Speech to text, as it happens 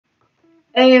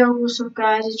Hey, what's up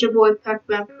guys, it's your boy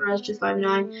Pac-Man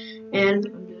 259 and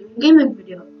I'm doing a gaming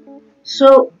video.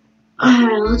 So,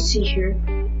 let's see here.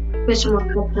 Play some more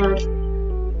Cuphead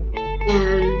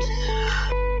and,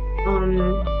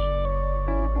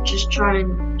 just try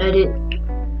and edit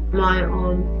my,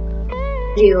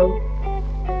 video.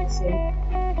 Let's see.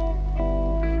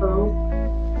 Oh.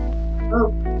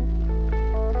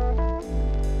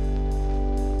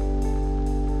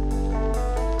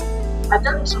 I've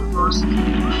done this before. Sorry.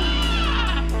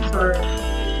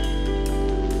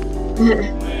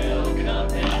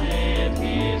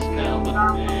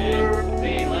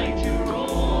 They like to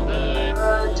roll the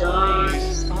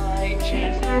dice. high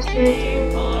chances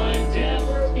they find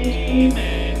devil's game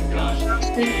and gosh,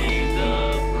 pay the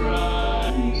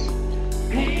price.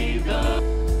 Pay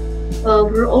the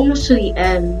We're almost to the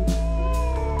end.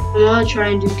 I want to try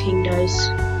and do king dice,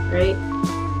 right?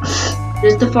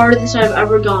 This is the farthest I've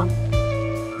ever gone.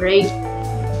 Great.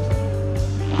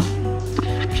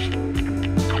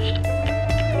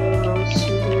 Let's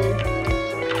see here.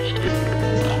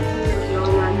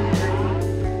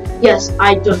 Yes,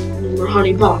 I don't remember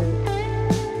Honey Pot.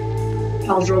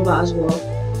 Hell's Robot as well.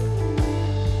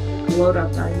 Load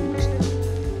up that.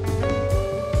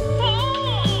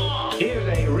 Here's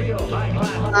a real high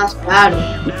class. Last battle.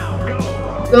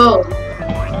 Now Go.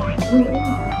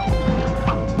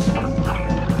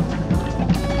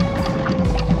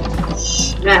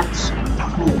 Snaps.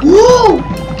 Whoa!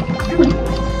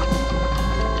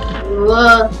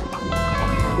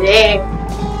 There.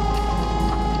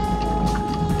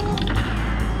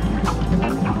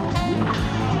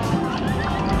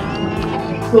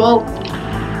 Whoa.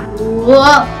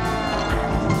 Whoa.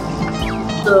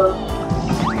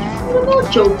 What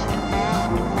about jokes?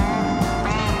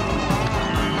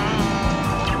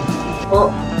 Oh.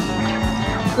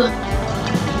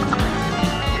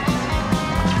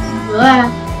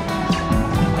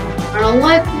 I don't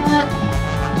like that.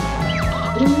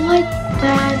 I don't like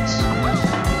that.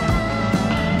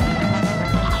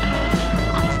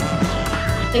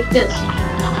 Take this.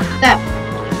 That.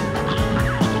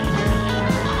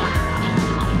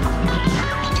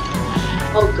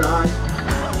 Oh god.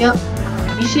 Yep.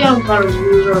 You see I'm about to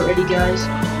lose already, guys.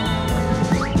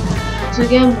 Once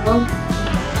again, bro.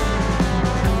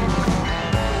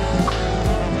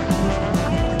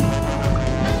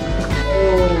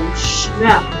 Oh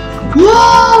snap.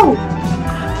 Whoa!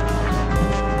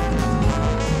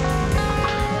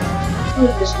 Look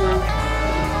at this one.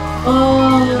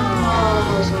 Oh,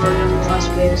 sorry, I'm in Las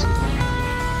Vegas.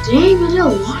 Dang, I did a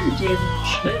lot of damage.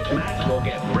 this match will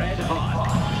get red hot.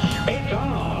 It's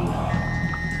on.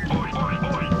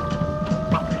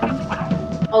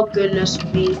 Oh goodness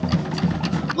me.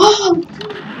 Oh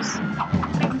goodness.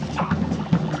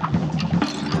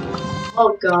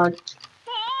 Oh god.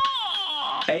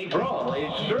 A brawl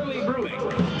is surely brewing.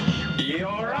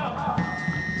 You're up.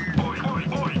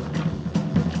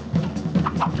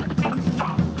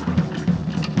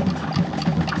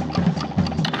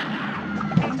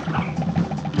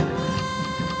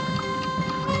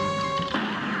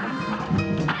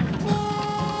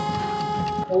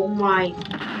 Oh my.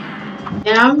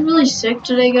 And I'm really sick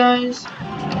today, guys.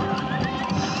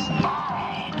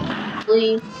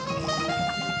 Really.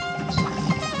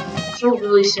 So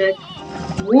really sick.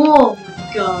 Whoa,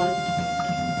 my god.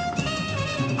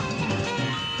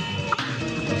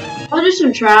 I'll do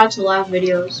some try to laugh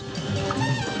videos.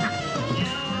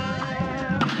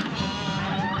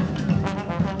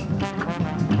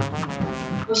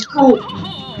 Let's go.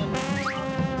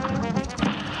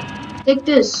 Take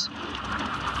this.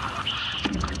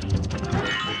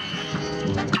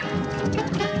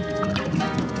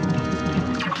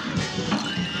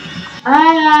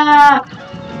 Ah!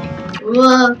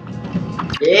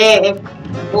 Yeah.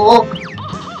 Oh.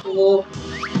 Oh.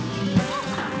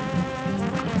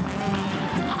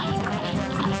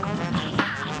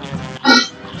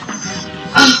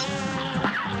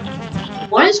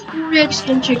 Why is Korea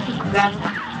extension coming back?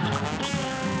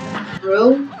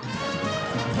 Bro?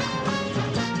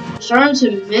 I'm starting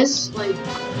to miss like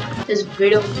his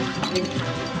video.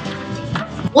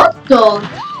 What the?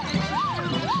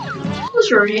 What was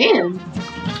your hand?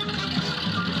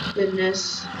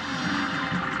 Goodness.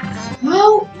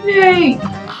 Help me!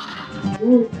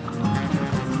 Ooh.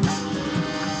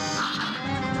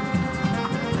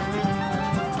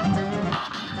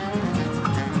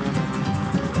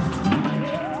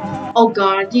 Oh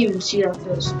god, I didn't even see that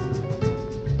first.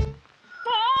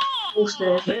 Almost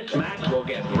there. This match will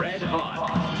get red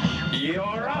hot.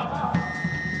 You're up.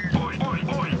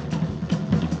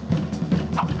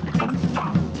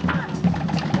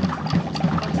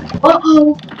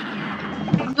 Uh-oh.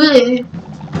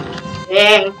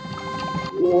 Hey.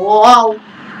 Whoa.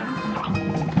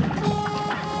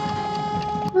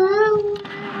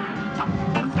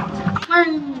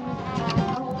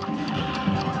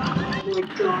 Oh my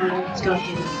god, I just got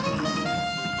hit.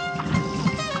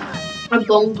 My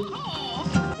bumblebee.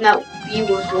 That bee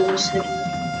was almost hit me.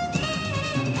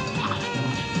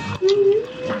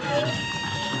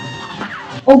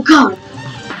 Oh god!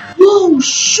 Whoa,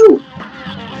 shoot!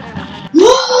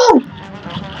 Whoa!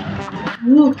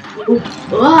 Whoa!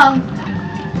 Whoa!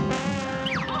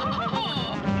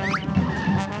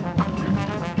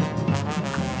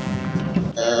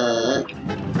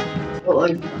 Oh,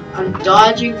 I'm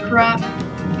dodging crap.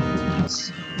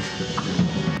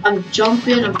 I'm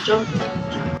jumping, I'm jumping,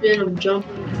 I'm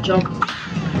jumping, I'm jumping.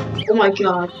 Oh my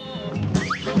god.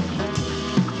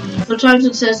 Sometimes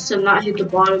it says to not hit the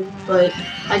bottom, but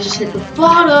I just hit the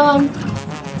bottom.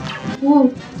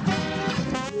 Woo.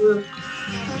 Woo.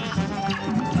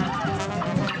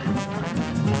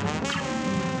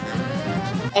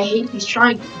 I hate these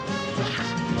triangles.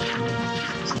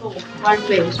 It's almost 5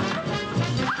 base.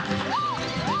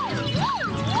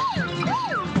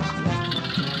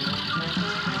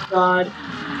 God.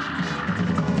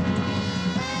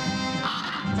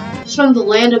 It's from the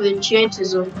land of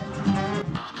enchantism.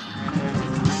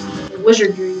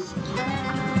 Wizardry.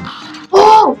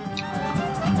 Oh!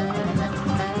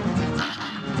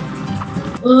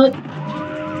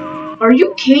 Are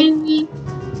you kidding me?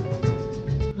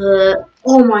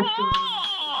 Oh my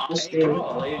god. This thing.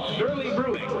 Oh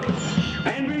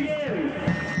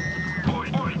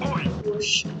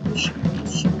shoot, oh shoot, oh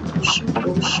shoot, oh shoot,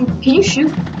 oh shoot. Can you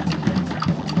shoot?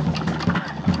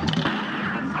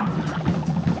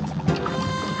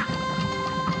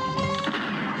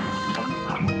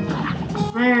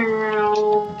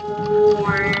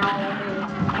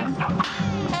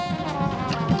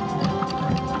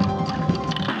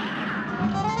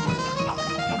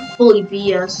 Holy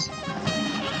BS.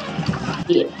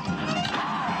 Yeah.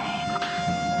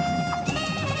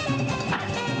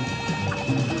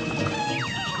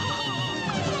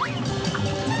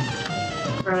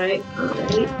 Alright,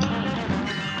 alright.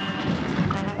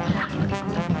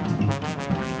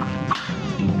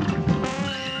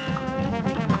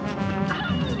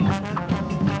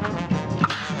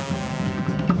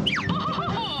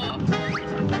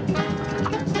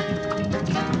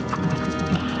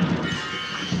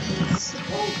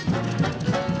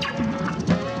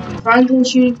 Triangle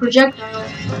shooting projectile.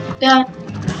 That.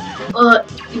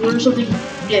 You learn something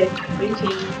today. Are you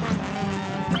kidding me?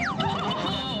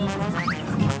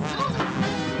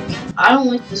 I don't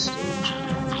like this stage.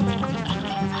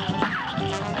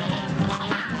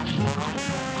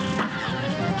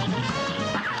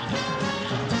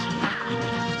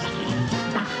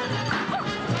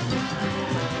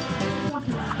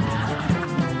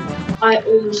 I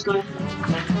almost got hit.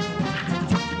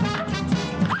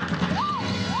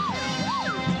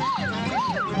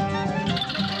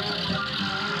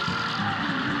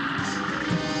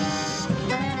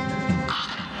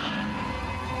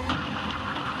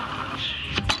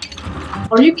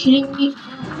 Are you kidding me?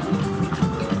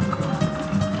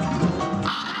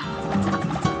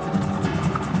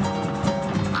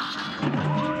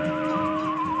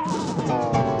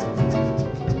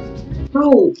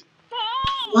 Bro,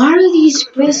 why are these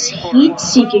fists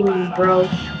heat-seeking me, bro?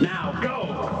 Now go!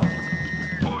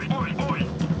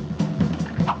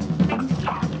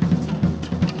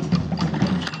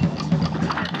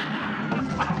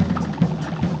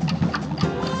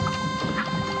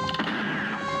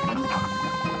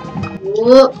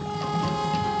 Whoop.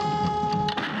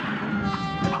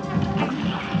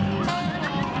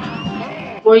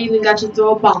 Before you even got to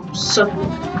throw a bomb, sucker.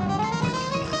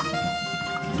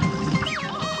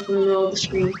 In the middle of the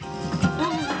screen.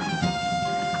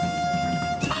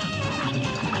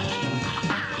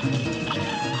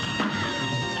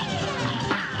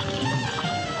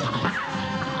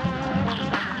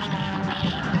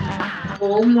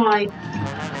 Oh my.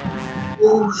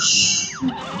 Oh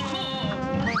shoot.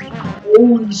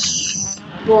 Holy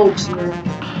smokes, man.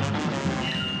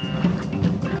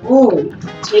 Oh,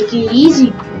 take it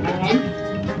easy, man.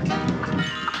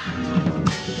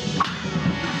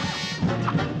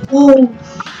 Oh,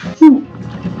 shoot.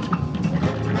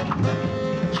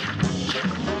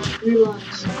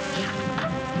 Realize.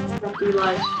 Don't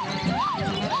realize.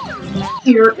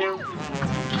 Here now.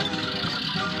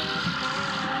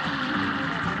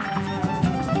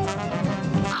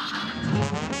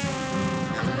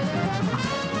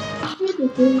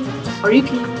 Are you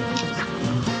kidding me?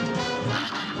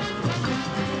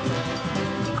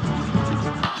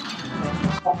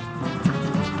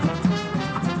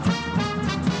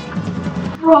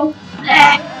 bro.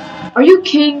 Are you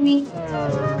kidding me?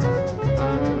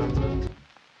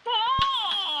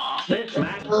 This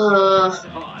match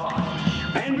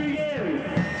and begin.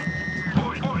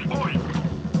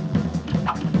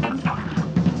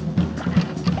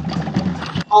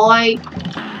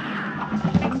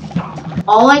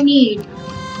 all I need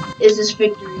is this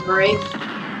victory, right?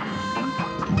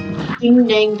 Ding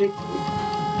dang victory.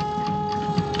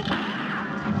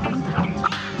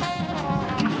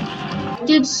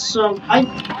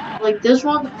 I like this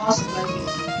one, the bosses I did.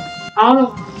 I don't know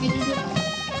how I did it.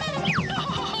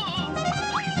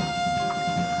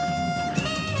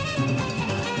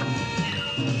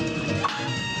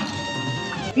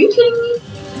 Are you kidding me?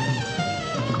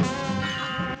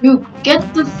 You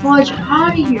get the fudge out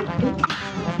of here, dude.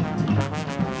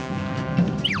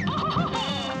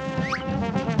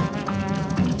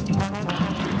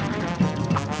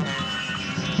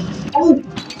 Oh!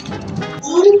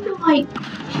 Oh my!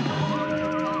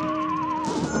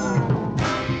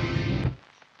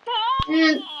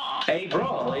 Man, A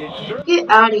brawl is sure. get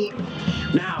out of here.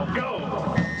 Now go.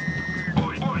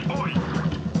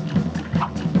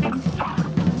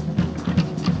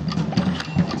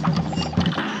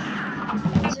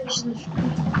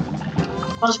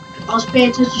 I was paying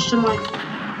attention to my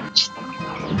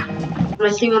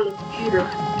thing on the computer.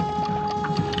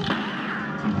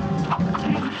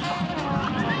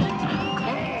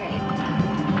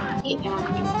 Get out of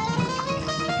here.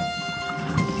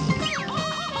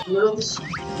 Middle of the sea.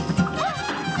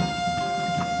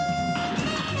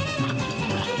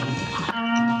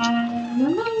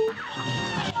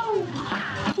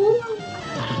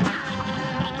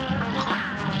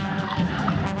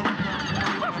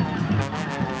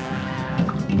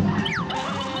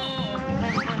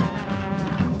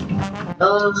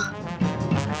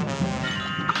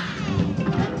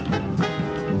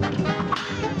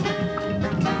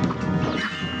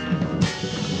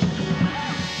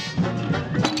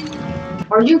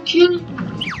 Are you kidding?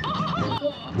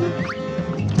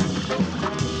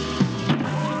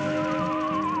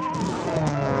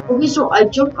 Okay, so I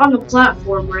jumped on the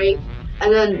platform, right?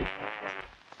 And then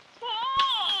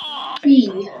B.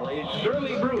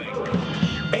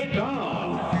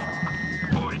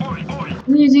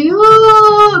 Easy.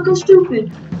 Oh, go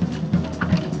stupid.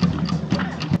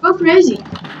 Go crazy.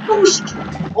 Go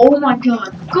oh my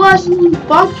god. Go absolutely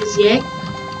bonkers, yeah?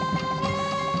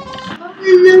 Go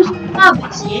lose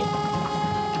bonkers, yeah?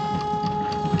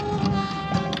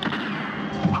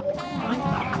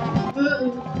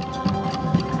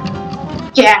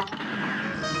 Yeah.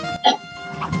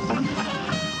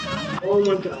 Oh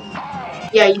my god.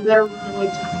 Yeah, you better run away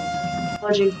to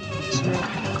fudging this man.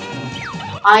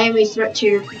 I am a threat to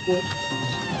your people.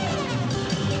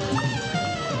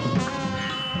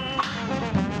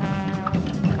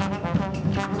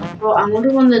 Bro, I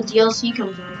wonder when the DLC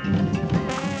comes out.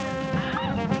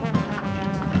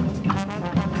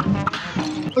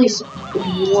 Please.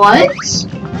 What?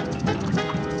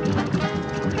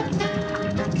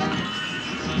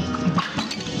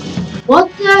 What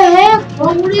the heck,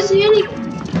 bro? What is hitting?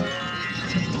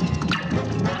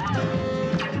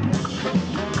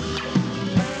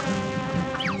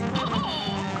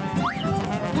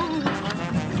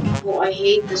 Oh, I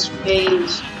hate this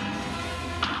phase.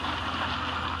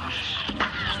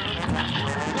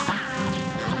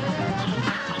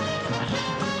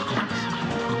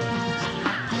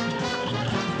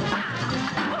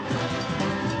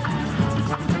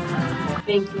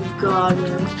 Thank you, God,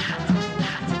 man.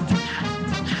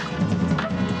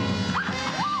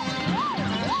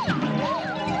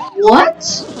 What?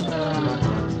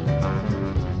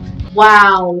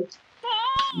 Wow.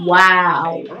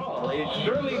 Wow.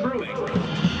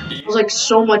 I was like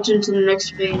so much into the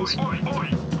next phase.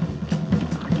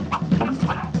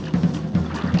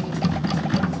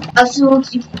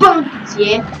 Absolutely bonkers,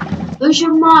 yeah? Those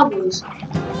are marbles.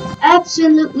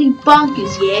 Absolutely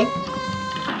bonkers, yeah?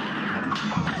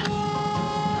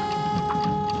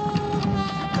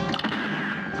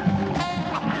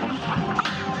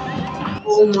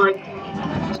 Oh my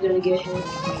god, he's gonna get hit.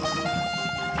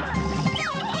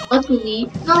 Luckily,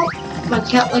 no, my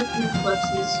cat like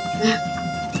reflexes.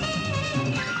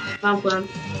 Pac-Man.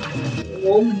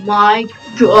 Oh my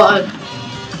god.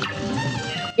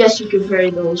 Yes, you can parry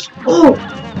those. Oh!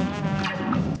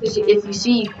 If you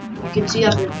see, you can see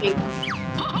that they're pink.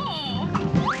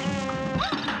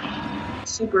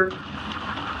 Super.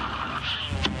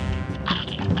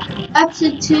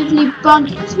 Absolutely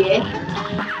bonkers, yeah?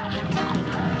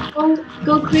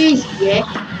 Go crazy, yeah?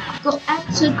 Go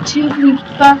absolutely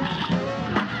bonkers.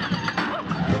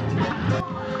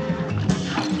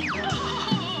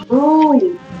 Bro!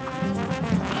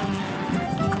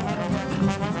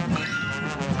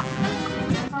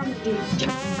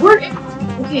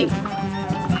 Okay.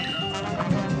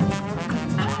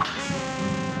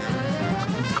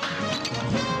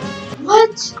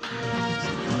 What?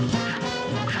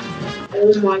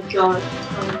 Oh my god.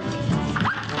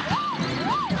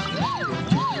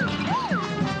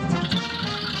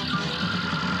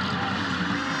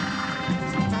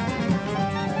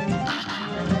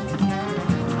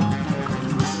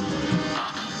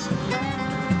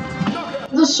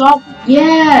 The song.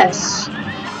 Yes!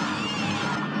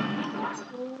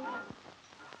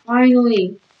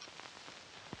 Finally.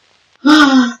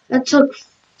 That took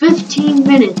 15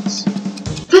 minutes.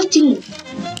 15!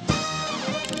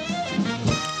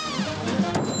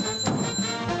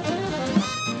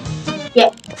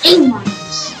 Yeah, A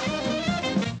minus.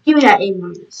 Give me that A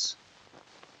minus.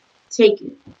 Take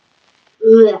it.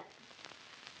 Ugh.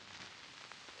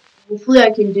 Hopefully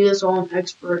I can do this all in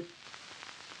expert.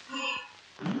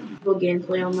 Go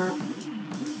gameplay on that.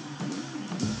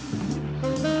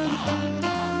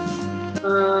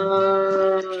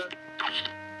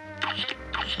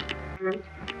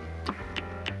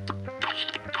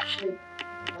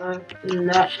 And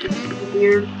that is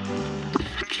weird.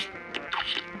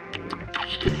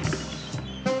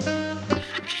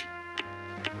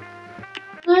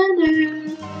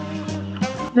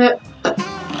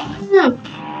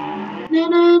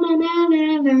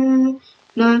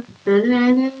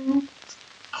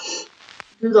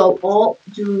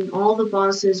 Doing all the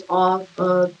bosses off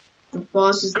of the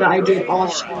bosses that I did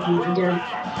off screen again.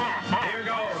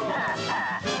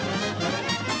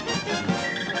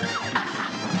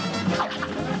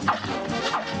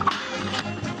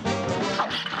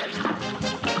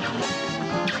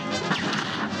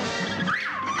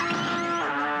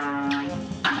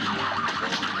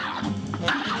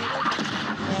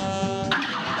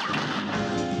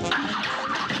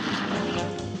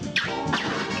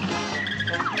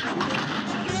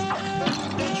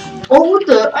 Oh, what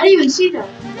the? I didn't even see that.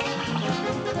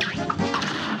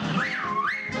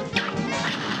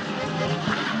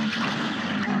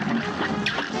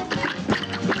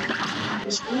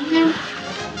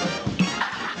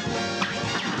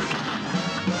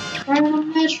 Find a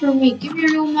match for me. Give me a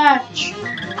real match.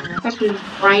 Actually,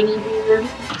 Briny Beard.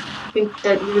 I think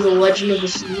that you're the legend of the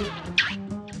sea.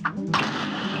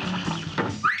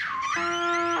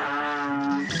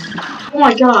 Oh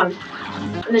my god.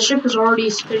 And the ship is already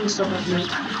spitting stuff at me.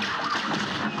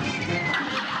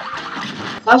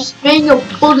 Stop spitting your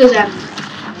boogers at me.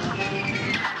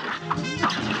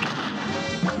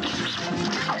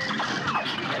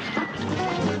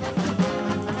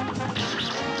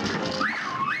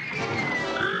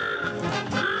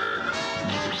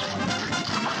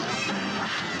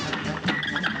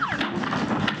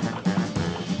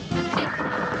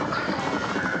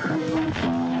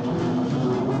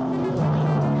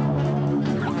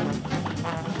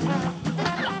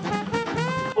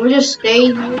 We'll just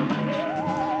stay here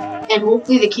and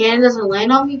hopefully the cannon doesn't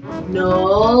land on me.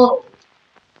 No.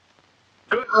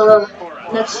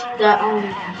 That's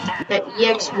that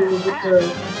EX move with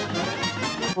the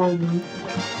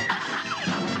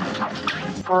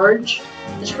charge.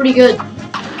 It's pretty good.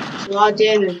 It's a lot of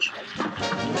damage.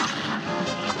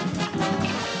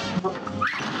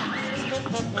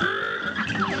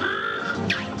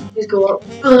 Please go up.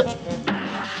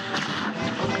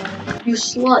 You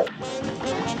slut.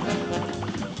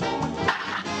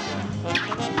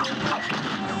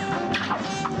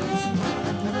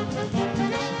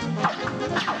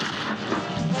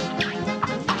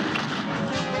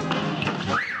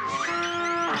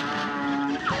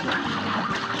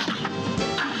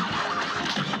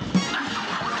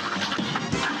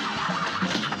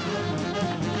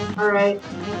 Alright.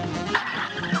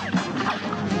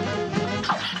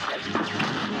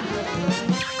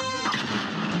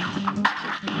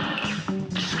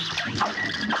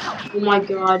 Oh my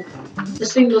god.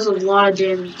 This thing does a lot of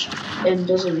damage and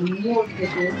does it more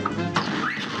quickly.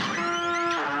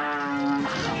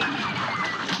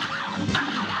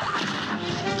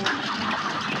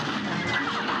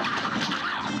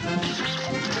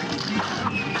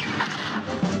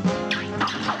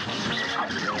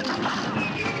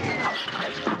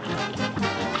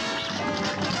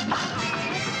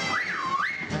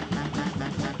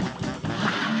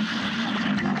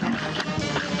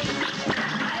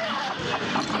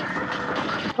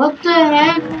 What the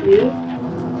heck, dude?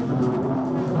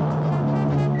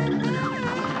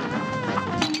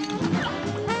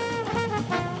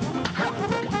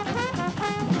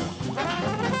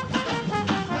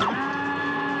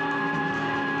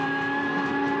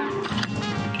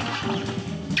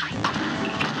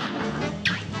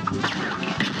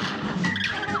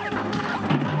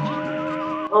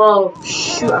 Oh,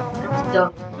 shoot, I messed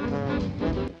up.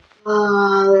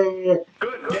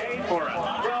 Good day for a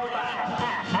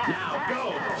throwback. Now go.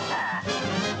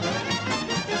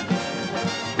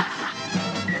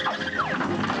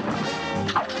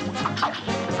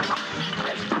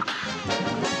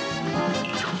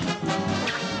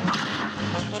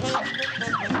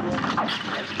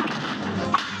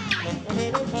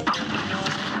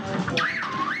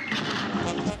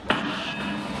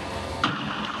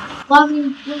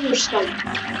 Loving Blue Scout.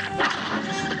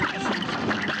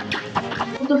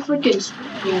 What the freaking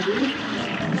squid, dude?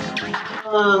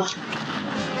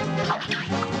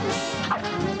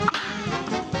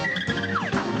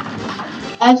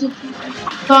 As a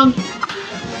song.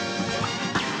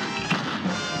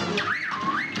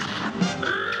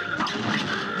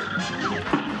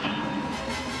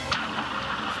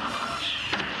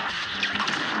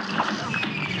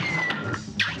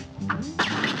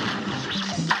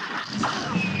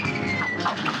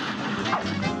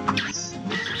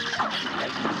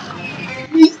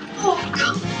 Oh,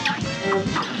 come on.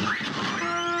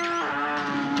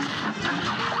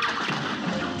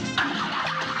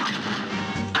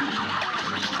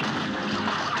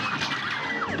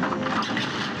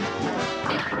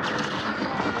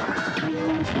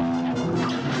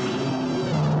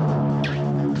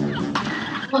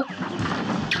 What?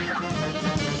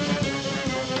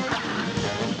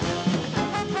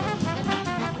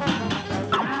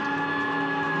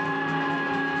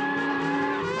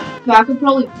 Yeah, I could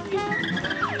probably play.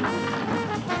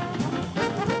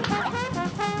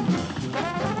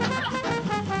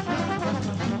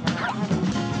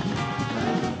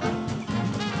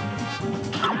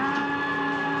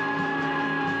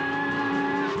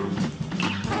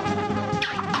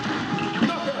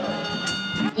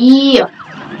 Yeah.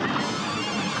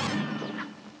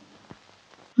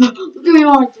 Look at me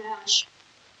on dash.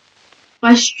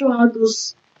 My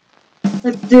struggles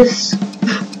like this.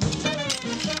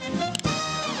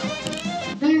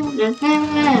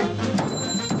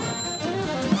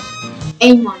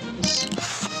 A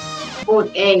minus. Or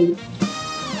A.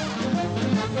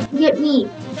 Look at me.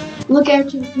 Look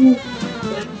at you.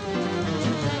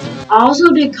 I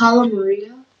also did Cala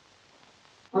Maria.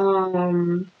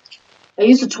 I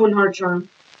used a twin heart charm.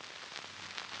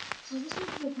 So this is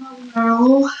the problem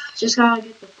now. Just gotta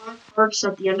get the 5 hearts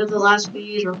at the end of the last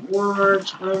phase, or 4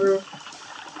 hearts, whatever.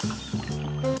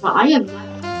 But I am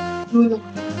not doing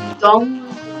dumb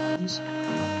things.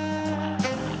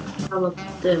 How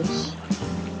about this?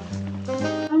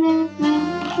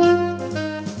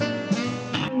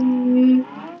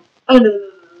 Oh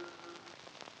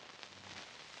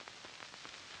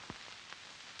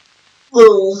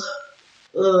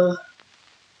no.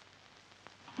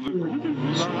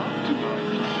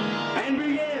 And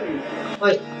begin.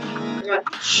 Wait, I got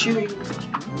shooting.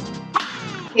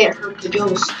 Can't hurt the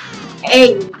ghost.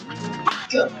 Hey,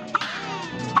 go.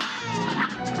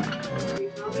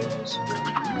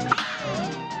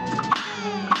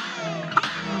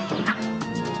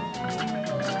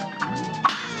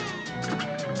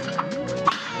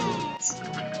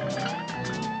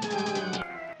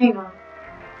 Hang on.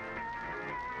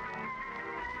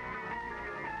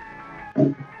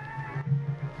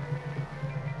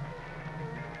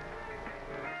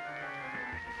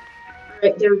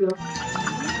 Alright, there we go.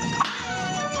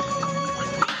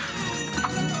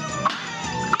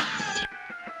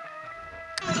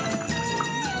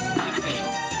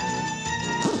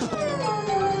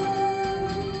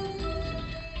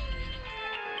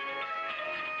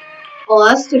 Oh,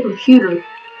 that's the computer.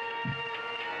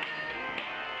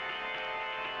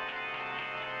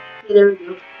 Okay, there we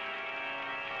go.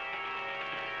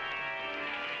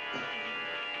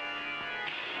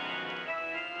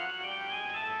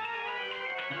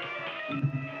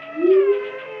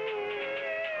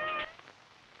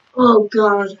 Oh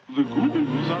god. The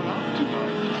Googles are out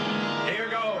tonight. Here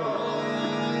goes.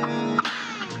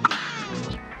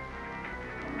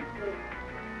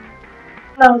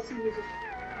 Now let's see music.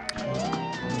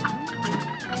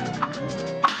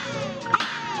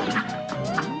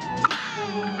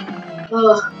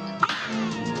 Oh,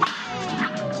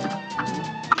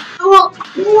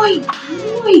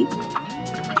 wait.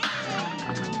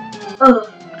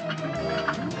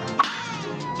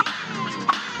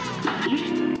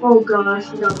 Oh god, I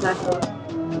forgot that goes.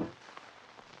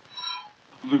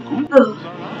 The Googles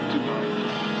are out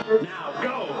tonight. Now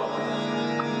go.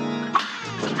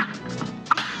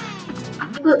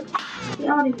 Look, get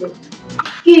out of here.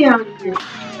 Get out of here.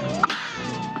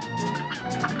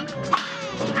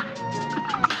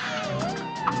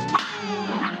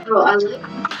 Bro, I like.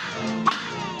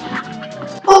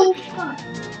 Oh god.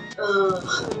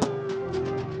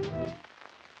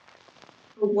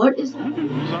 Oh what is that?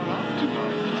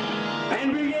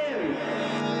 And begin.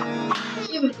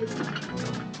 Give it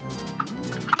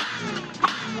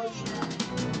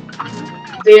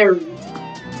very.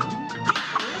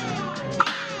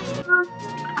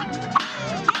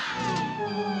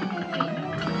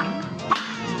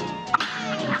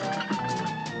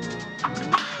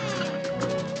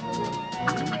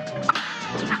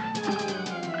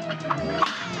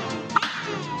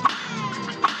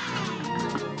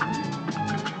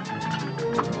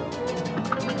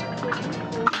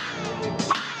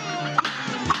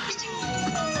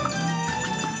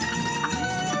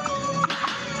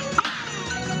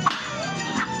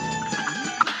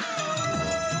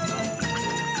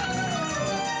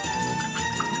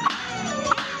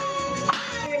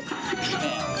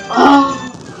 Oh.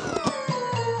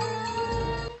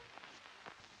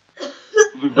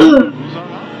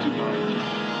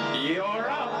 You're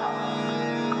up.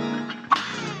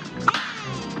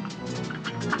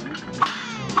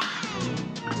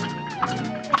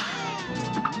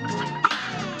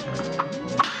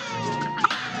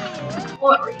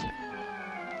 What?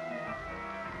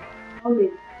 Okay.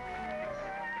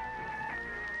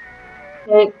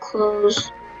 Okay,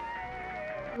 close.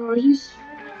 Oh, he's.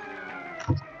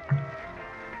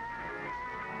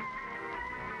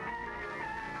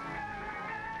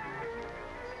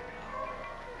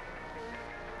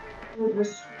 Oh,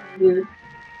 that's weird.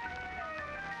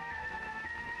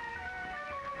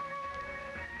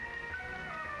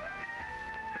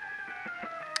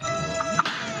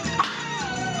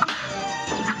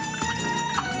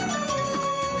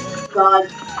 God.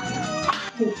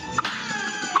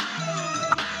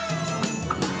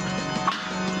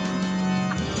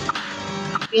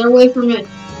 Get away from it.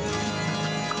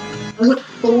 Doesn't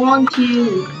belong to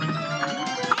you.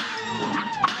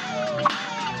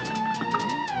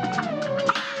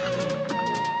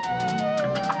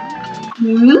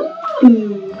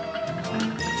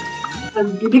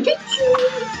 I'm gonna get you.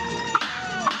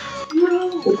 No.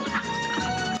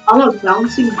 I'm a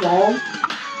bouncing ball.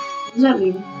 What does that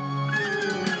mean?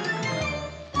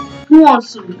 Who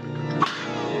wants to?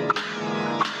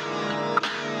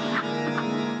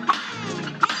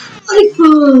 Like,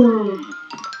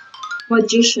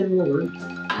 magician lord.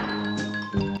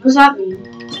 What does that mean?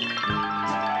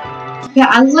 Yeah,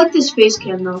 I like this face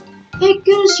cam though. Thank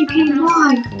goodness you came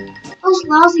by. Those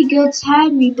lousy goats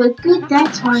had me, but good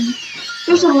that time.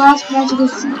 There's the last magical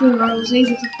secret I was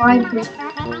able to find here.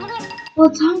 Well,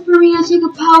 time for me to take a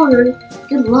powder.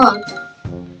 Good luck.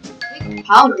 Take a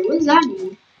powder? What does that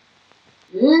mean?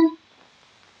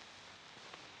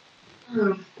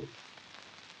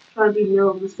 Try to be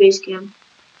middle of the face cam.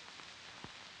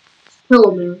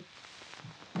 Pillow man.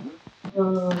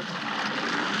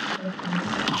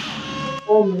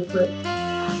 Oh my god.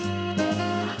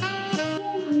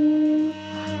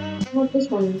 What this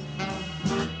one is?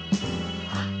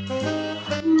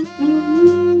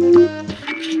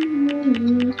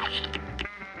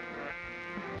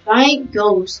 Giant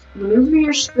ghost. Maneuver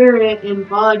your spirit and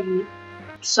body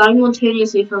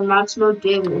simultaneously for maximum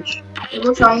damage. Okay,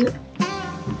 we'll try it.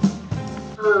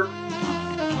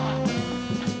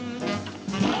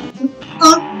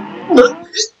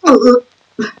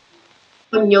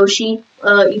 When Yoshi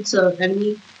eats an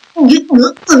enemy.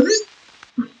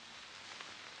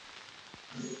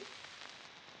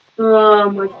 Oh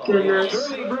my goodness.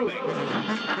 Early brewing.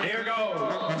 Here goes.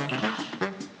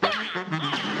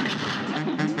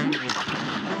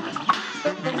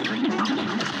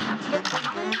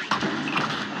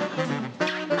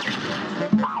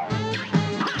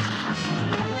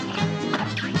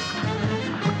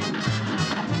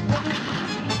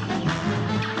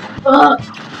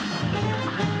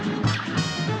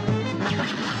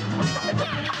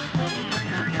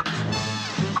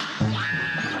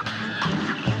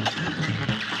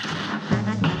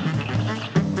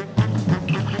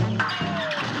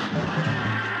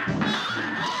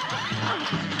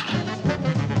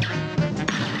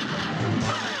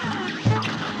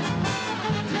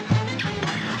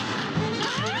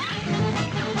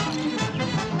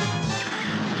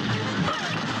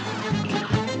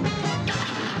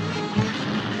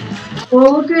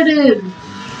 Oh, look at him.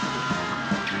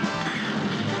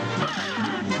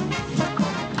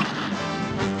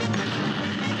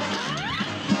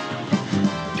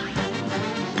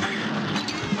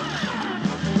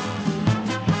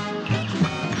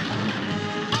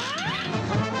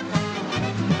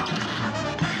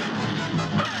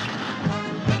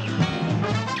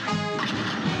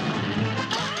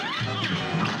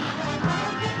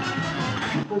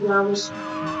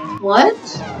 What?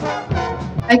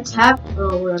 I tapped.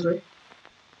 Oh, whatever.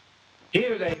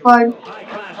 Here's a Fine.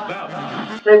 high-class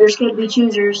bout. Beggars can't be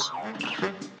choosers.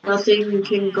 Nothing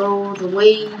can go the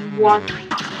way you want,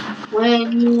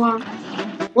 when you want.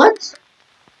 What?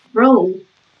 Bro.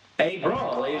 A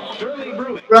brawl is surely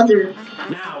brewing. Brother.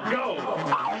 Now go!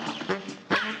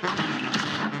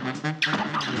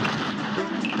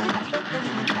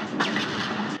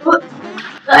 What?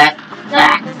 That.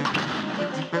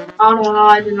 Oh no,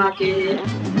 I did not get it.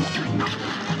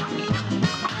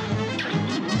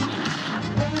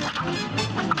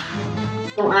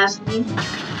 Don't ask me.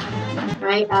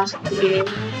 Right? Ask the game.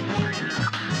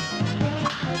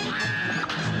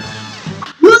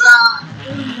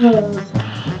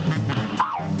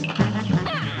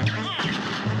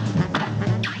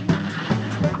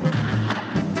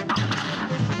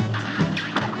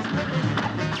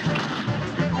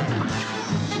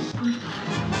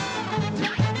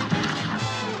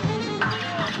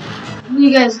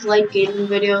 You guys like gaming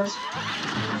videos?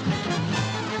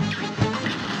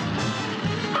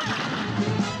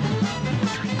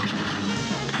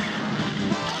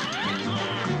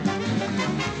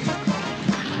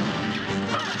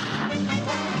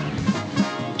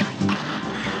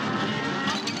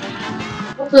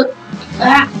 What the?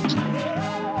 Ah!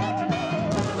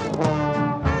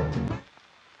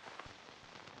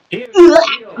 Here's a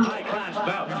real high-class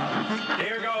bout.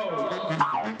 Here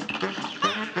goes.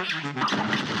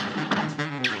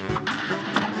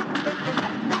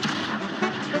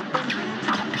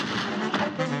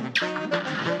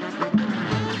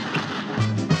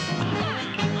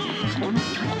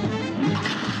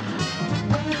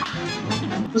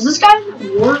 Was this guy in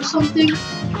a war or something?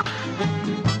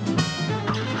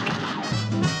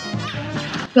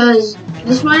 Because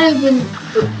this might have been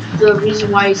the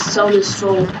reason why he sold his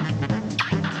soul.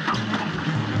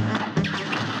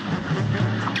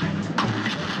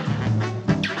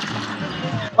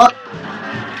 Oh.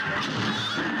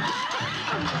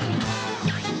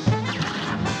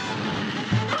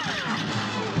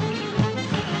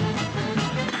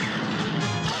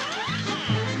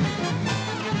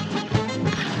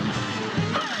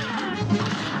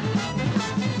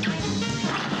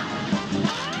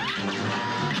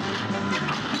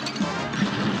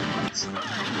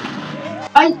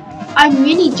 I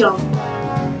mini jump.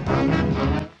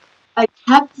 I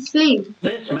tapped the thing.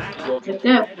 This match will get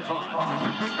Yeah. red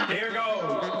hot. Here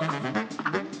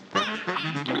goes.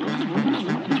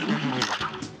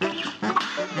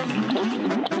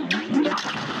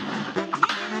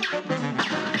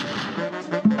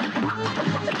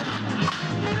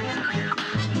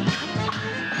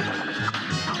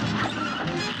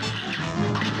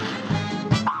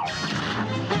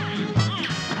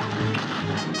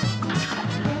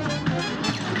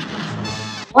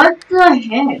 What the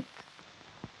heck?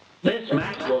 This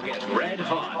match will get red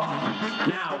hot.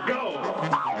 Now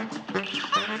go!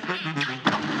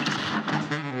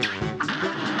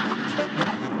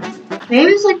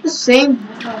 Maybe it's like the same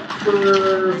for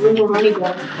Rumor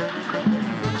Honeyball.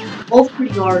 Both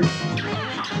pretty hard.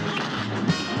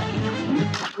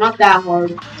 Not that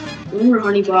hard. Rumor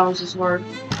Honeyballs is hard.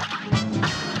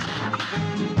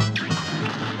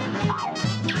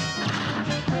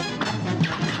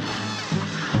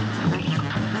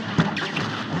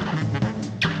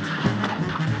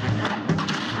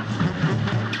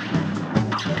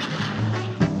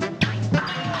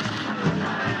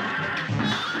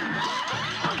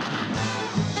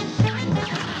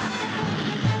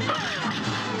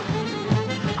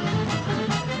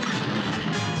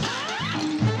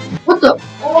 What the?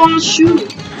 Oh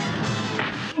shoot!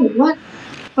 Oh, what?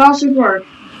 Bowser Park.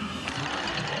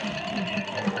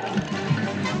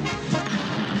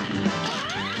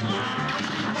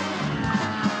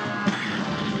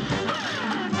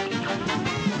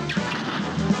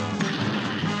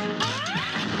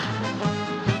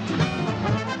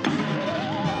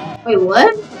 Wait,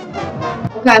 what?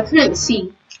 Okay, I couldn't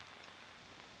see.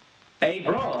 A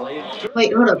brawl is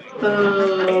Wait, hold up.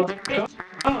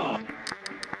 oh.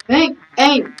 Hey,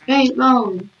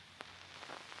 no.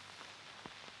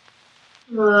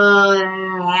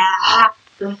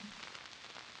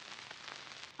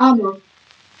 I'm a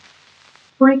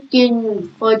freaking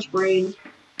fudge brain.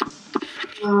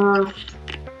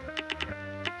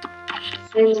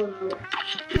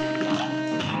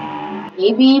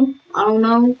 Maybe, I don't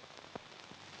know. You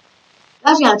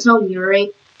guys gotta tell me, right?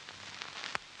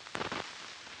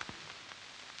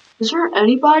 Is there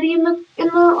anybody in the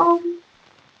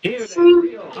Here's a stream?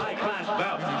 real high-class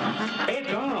bout.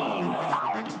 It's on!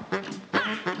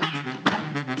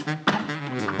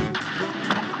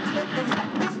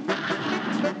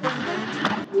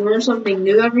 You learn something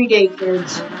new every day,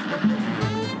 kids.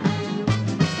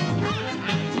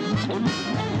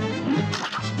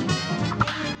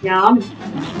 Yum.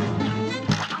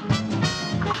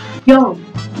 Yum.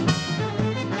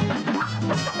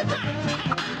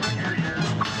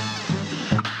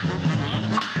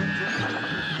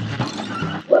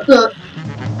 What the?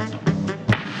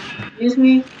 Excuse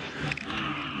me?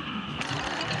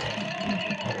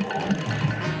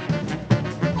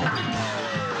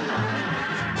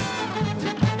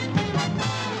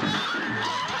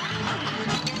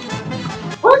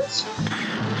 What?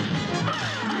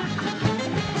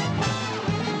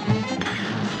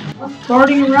 I'm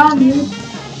farting around you.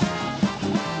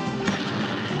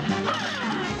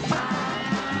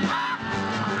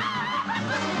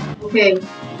 Okay.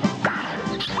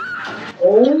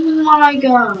 Oh my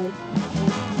god.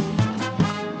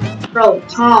 Bro,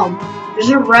 Tom. There's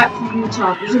a rat for you,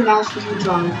 Tom. There's a mouse for you,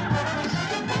 Tom.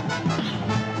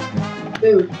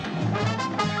 Dude.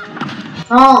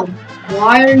 Tom,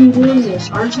 why are you doing this?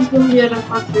 Aren't you supposed to be at a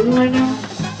cartoon right now?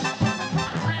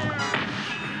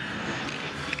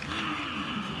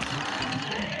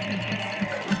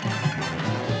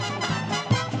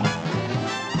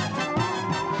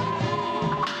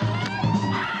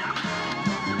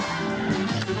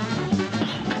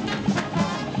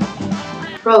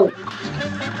 Bro,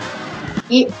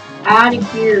 get out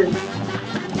of here.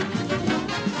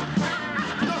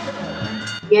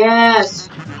 Yes.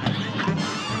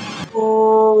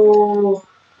 Oh,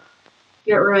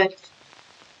 get wrecked.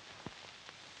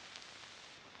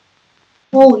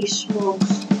 Holy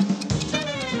smokes.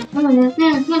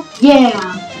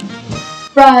 Yeah.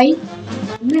 Right.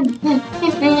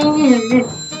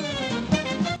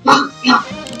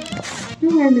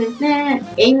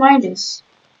 A minus.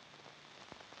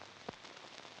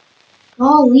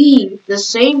 Golly, the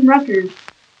same record.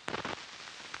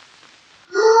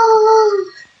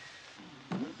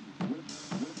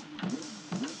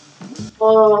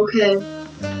 Oh, okay.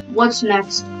 What's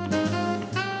next?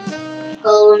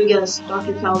 Oh, let me guess.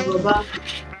 Dr. Cal's robot.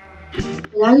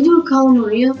 Did I do a Cala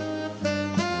Maria?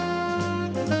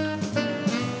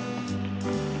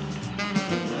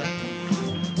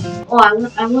 Oh, I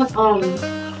went,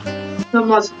 the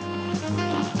must.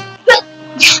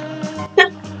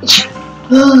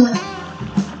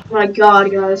 My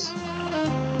god, guys.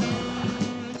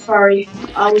 Sorry,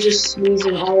 I was just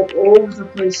sneezing all over the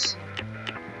place.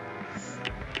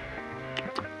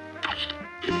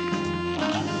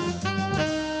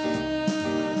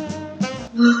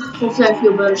 Hopefully I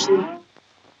feel better soon.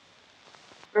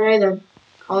 Alright then.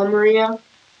 Call Maria.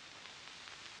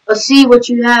 Let's see what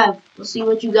you have. Let's see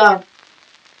what you got.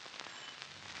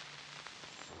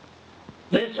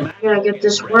 I'm gonna get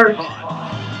this work.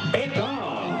 It's on.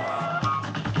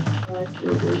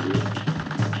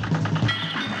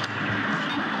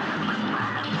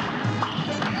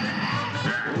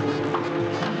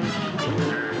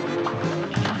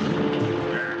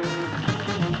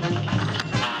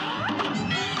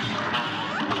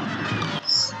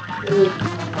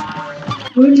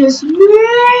 Goodness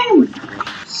me!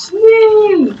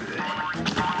 Swing!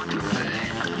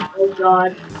 Oh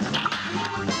god.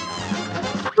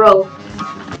 Bro.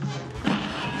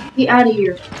 Get out of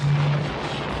here.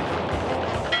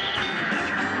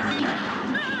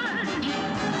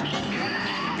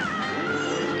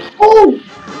 Oh!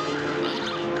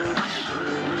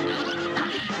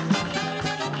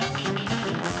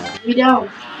 Me down.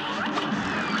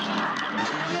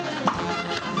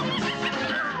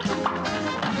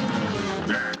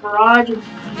 Garage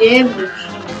damage.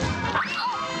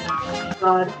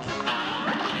 God.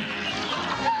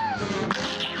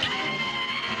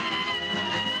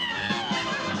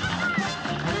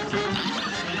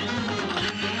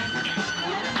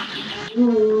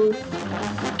 Ooh.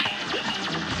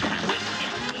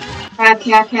 Hack,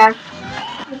 hack, hack.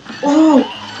 Oh!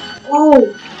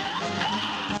 Oh!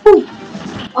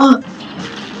 Oh!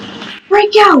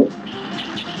 Break out!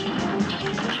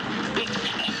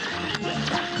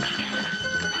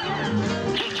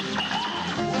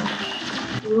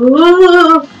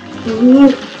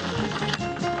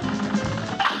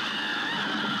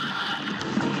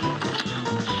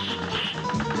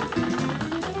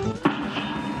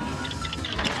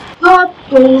 Up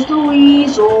goes the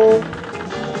weasel.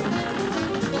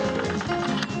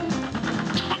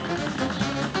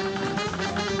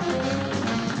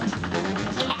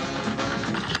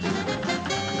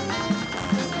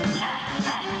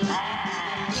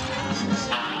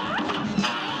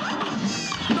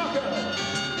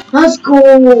 Let's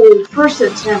go! First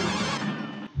attempt.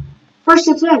 First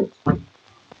attempt.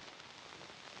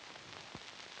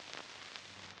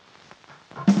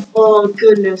 Oh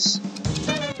goodness.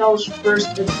 That was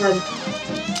first attempt.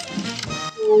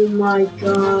 Oh my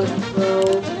god, bro.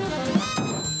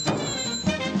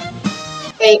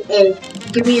 A.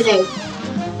 Give me an A.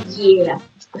 Yeah.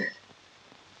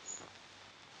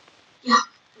 Yeah.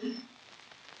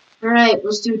 Alright,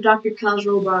 let's do Dr. Cal's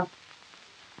robot.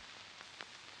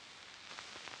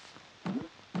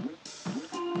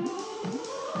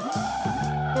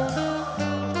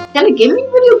 Can a gaming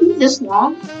video be this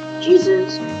long?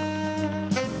 Jesus.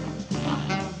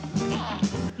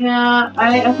 Yeah,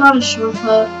 I found a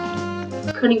shortcut.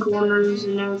 Cutting corners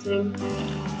and everything.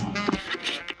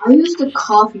 I used the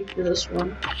coffee for this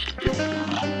one.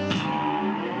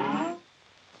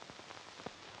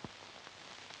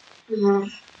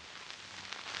 Let's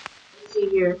see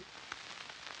here.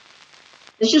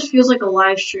 This just feels like a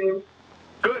live stream.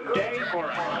 Good day for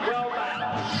us. Well done.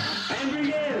 And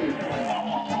begin.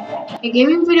 Can a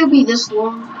gaming video be this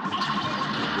long?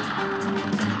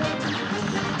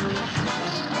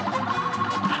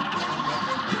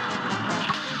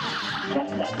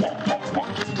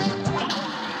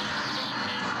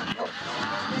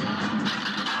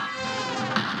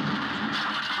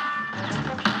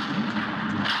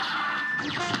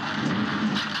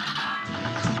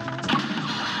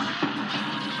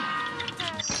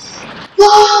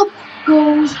 Up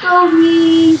goes the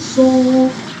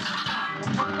weasel.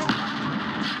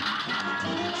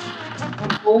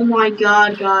 Oh my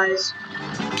god, guys.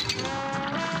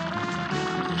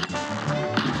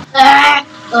 Ah!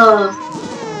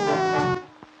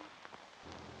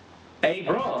 A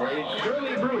brawl is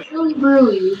surely brewing. Really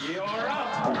brewing. You're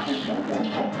up.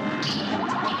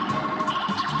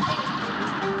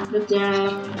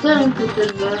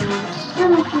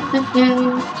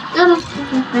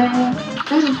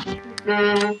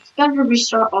 Got to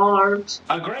restart art.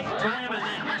 A great slam and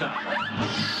then some.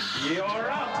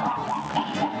 You're up.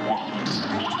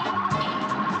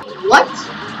 What?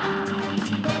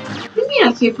 What do you mean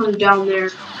I came from down there?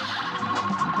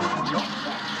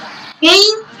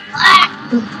 Game? Ah!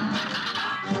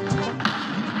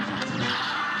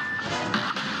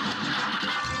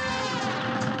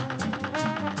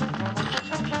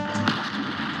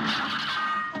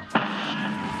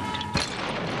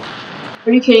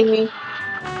 Are you kidding me?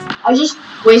 I just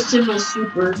wasted my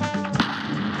super.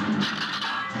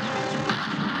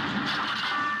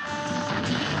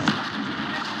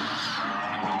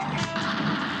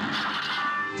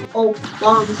 Oh,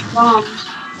 bombs.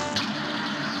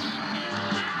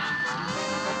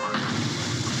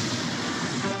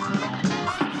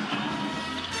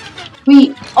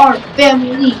 We are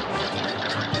family.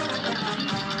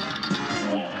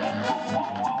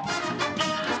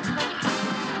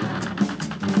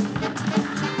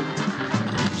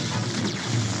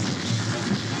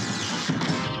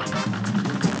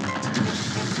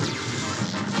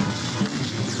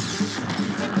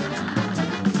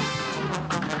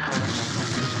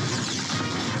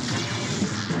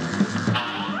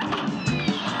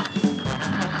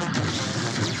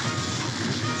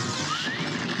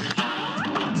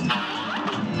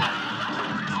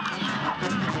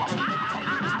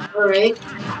 Alright.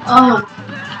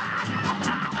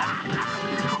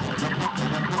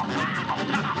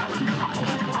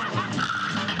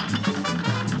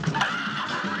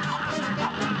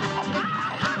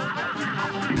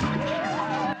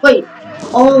 Wait.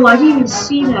 Oh, I didn't even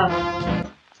see that.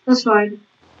 That's fine.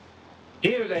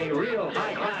 Here's a real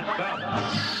high-class cup.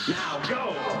 Now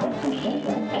go.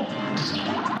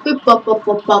 Boop, bop, bop,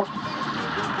 bop, bop.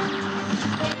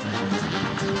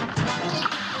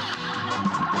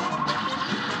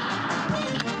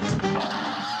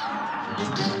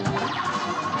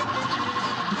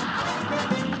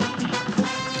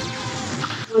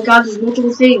 Oh my god, there's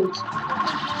multiple things.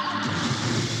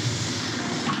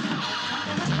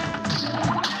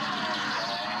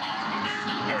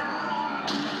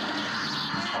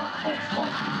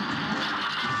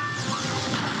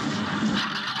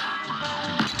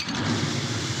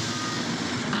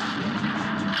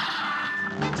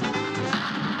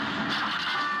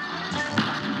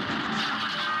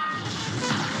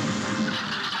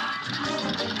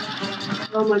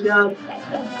 Oh my god.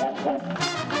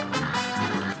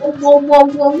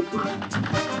 Whoa.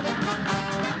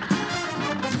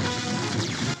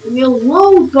 Give me a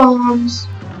load bombs.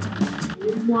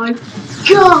 Oh my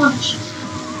gosh.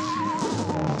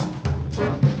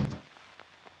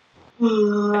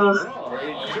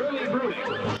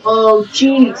 Oh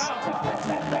jeez.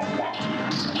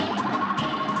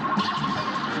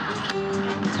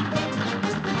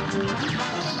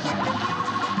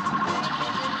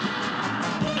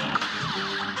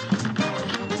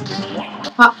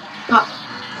 Pop.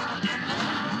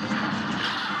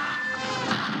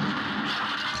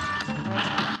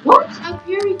 What? I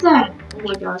heard that. Oh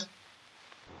my gosh.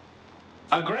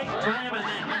 A great slam and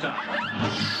then some.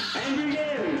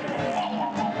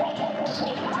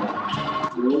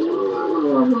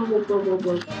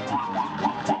 whoa.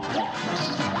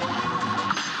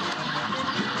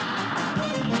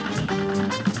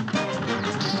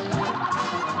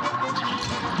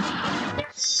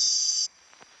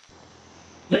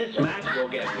 This match will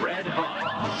get red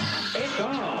hot. It's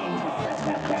on.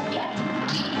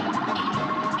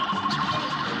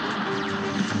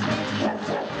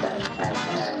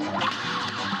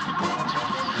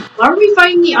 Why are we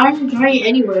fighting the Iron Giant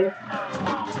anyway?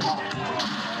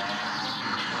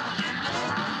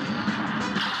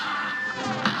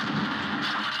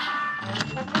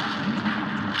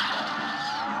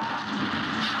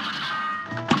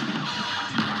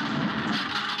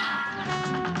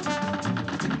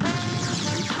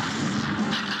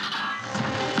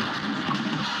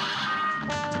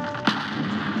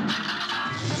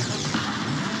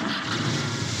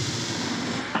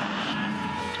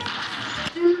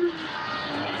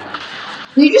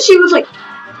 Did you just see what's like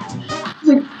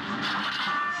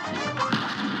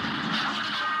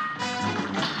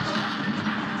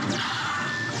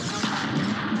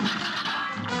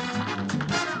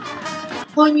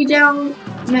pulling you down,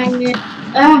 magnet?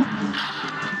 Ah.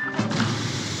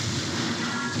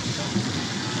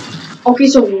 Okay,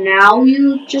 so now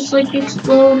you just like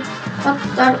explode.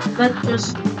 That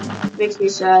just makes me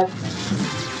sad.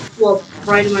 Well,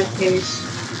 right in my face.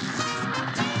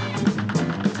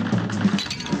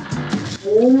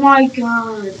 Oh my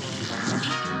god.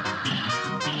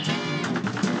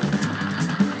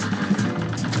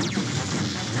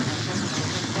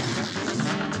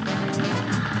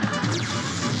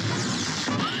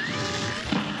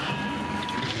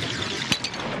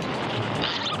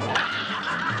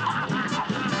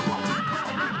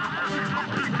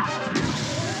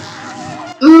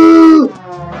 Ooh!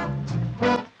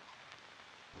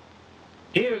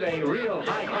 Here's a real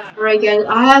high class. Alright guys,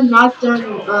 I have not done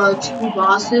 2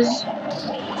 bosses.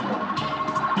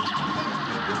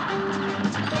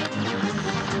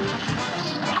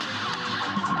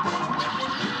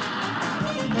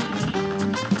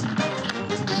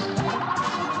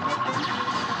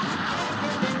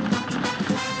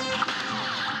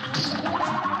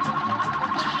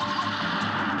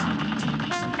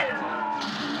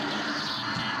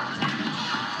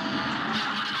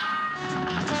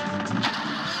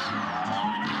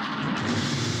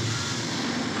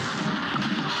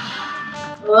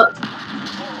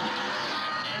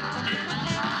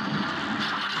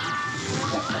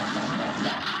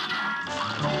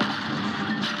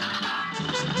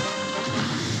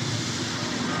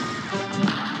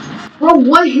 Bro,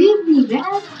 what hit me,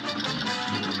 man?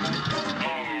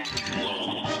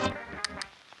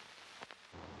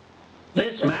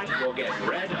 This match will get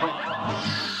red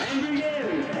hot. And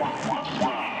begin.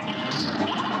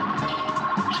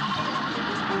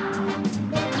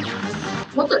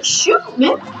 What the shoot,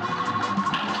 man?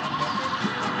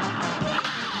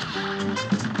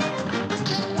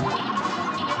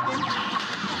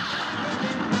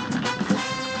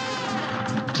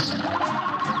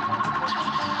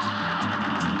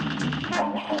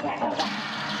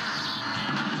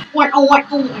 What?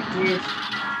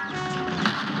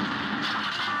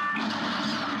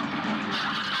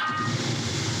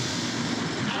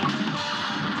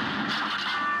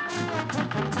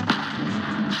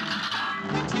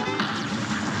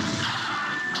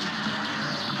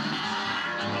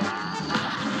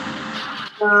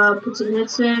 Put some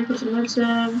hits in.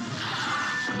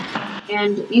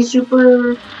 And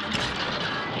E-Super,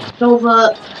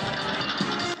 Nova,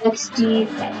 XD.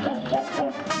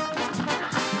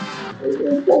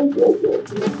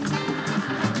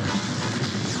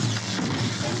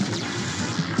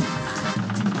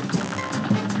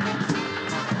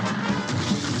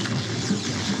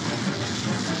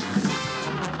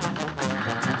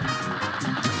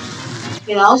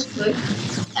 Okay, that was quick.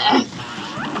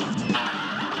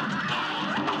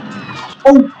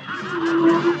 Oh!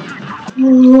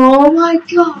 Oh my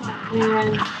god, man.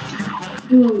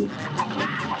 Dude.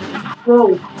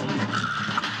 Bro.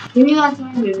 Give me that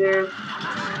time in there.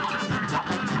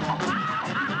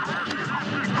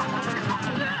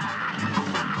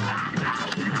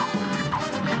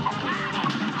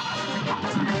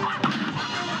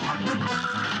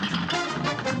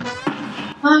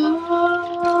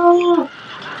 Ah.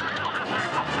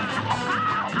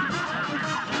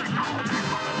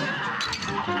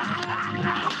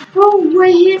 Bro, what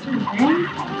hit me, man?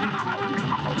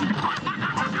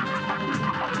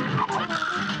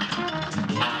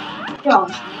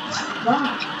 Gosh,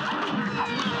 stop.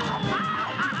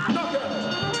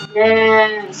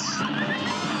 Yes.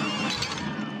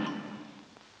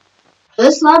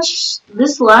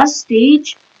 This last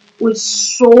stage was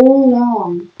so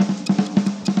long.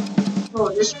 Oh,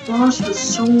 this boss was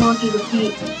so hard to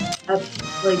defeat at,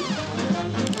 like,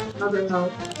 another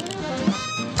health.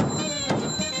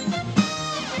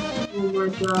 Oh my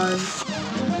god.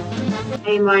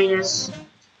 A minus.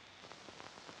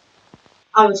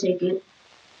 I would take it.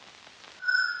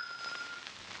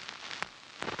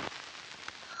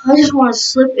 I just want to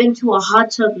slip into a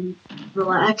hot tub and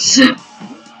relax.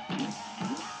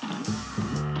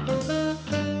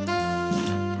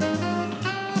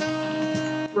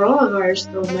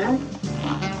 Coronavirus though, man.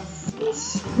 So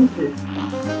stupid.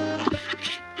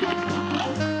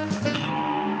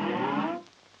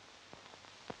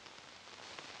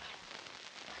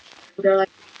 They're like,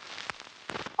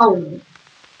 oh no.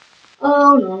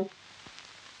 Oh no.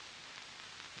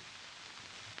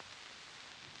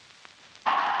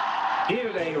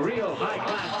 Here's a real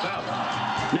high-class bout.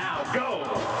 Now go!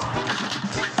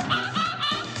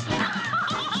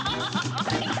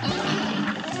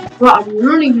 Bro, I'm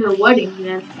ruining her wedding,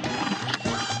 man.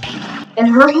 And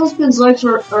her husband's legs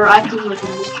are acting like a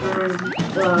Mr.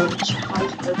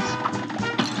 Surprise Fits.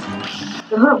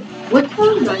 What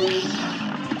kind of that is?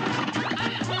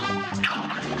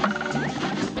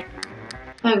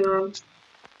 Hang on.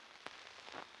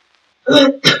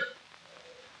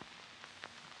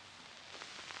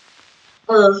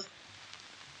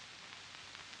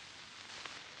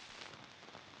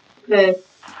 Okay.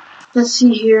 Let's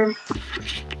see here.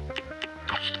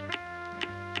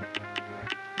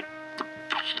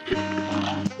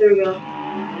 There we go.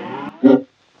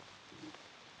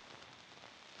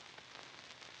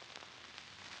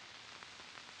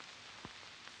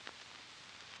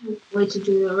 Wait to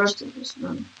do the rest of this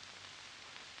one.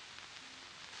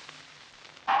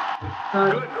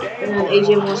 And then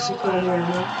AJ wants to kill me right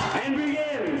now. And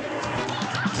begin!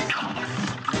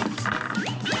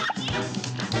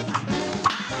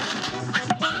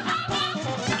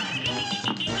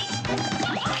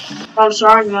 I'm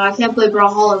sorry, man. I can't play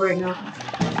Brawlhalla right now.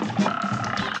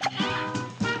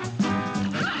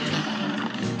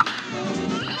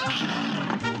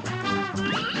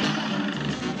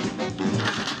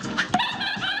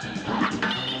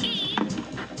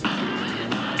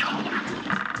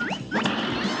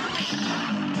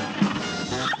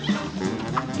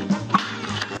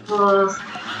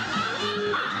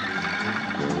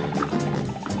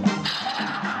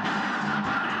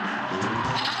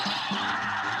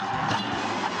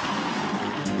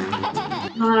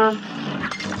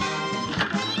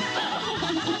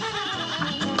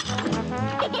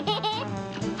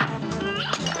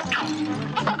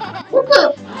 What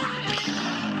the?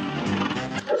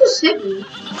 That just hit me.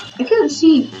 I couldn't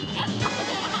see.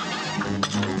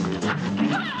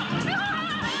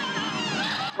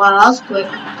 Wow, that was quick.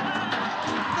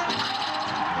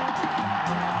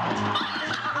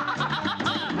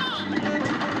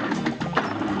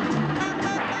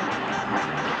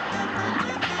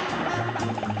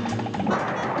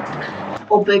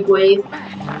 Oh, big wave.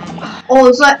 Oh,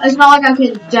 it's not like I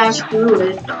can dash through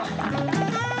it.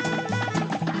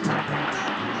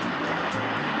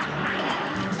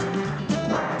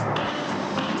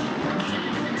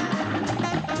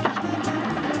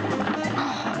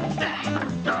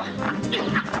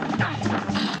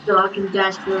 So I can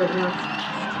dash through it now.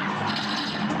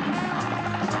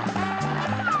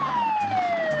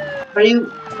 Are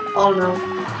you? Oh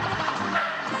no.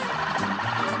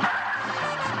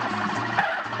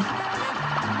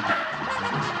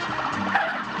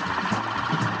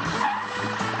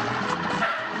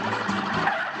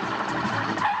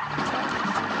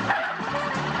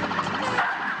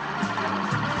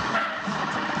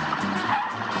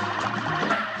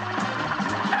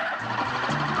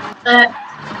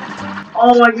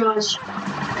 Oh my gosh.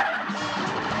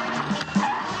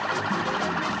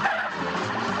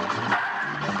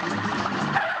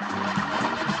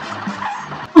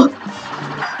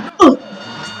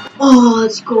 Oh,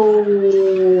 let's go.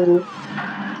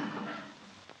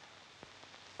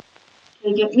 Can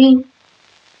you get me?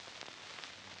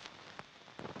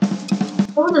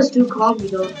 What would this dude call me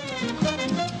though?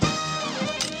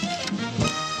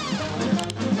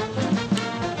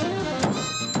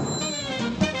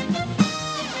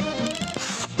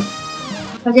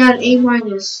 I got an A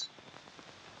minus.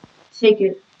 Take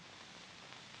it.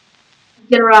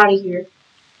 Get her out of here.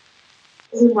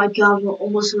 Oh my god, we're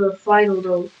almost to the final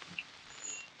though.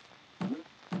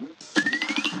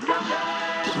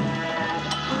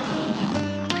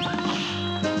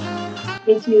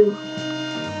 Thank you.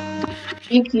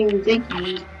 Thank you, thank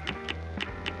you.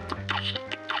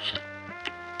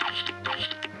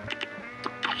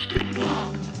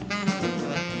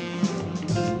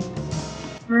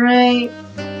 Alright.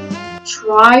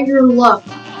 Try your luck.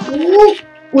 Ooh.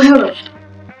 Wait, hold up.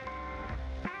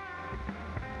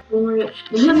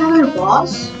 There's another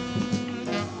boss?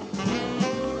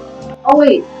 Oh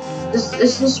wait,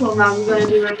 this one that I'm gonna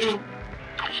do right now.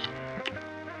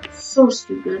 So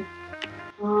stupid.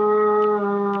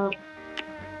 Oh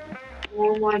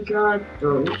my god,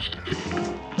 bro.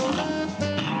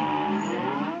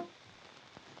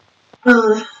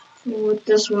 What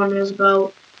this one is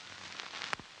about.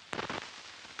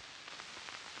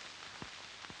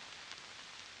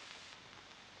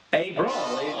 A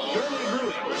brawl is surely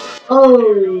brewing.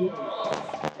 Oh,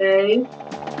 okay.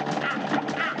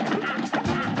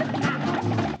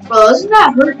 Well, doesn't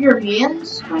that hurt your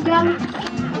hands again?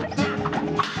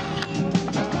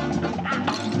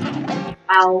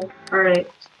 Ow.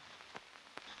 Alright.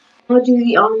 I'm gonna do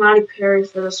the automatic parry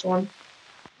for this one.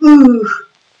 Ooh.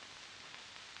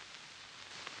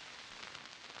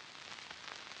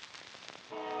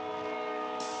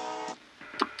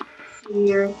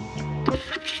 Here.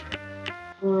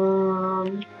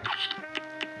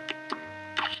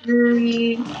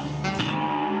 Parry.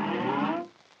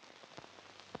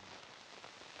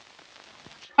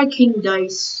 Try King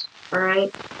Dice.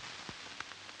 Alright.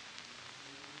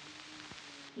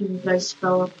 King Dice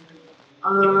fella.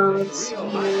 Let's see.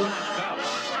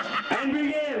 And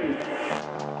begin.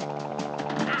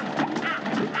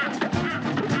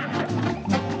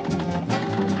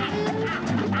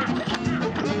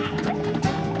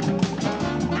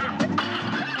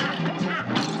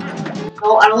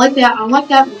 Oh, I don't like that. I don't like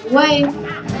that. Move away.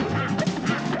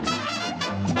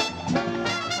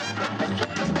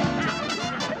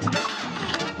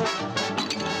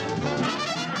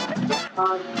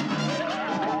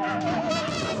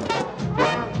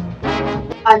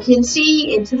 I can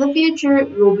see into the future.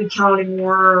 You'll be counting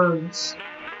worms.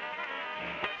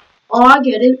 Oh, I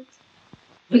get it.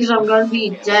 Because I'm gonna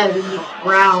be dead in the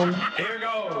ground. Here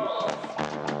goes.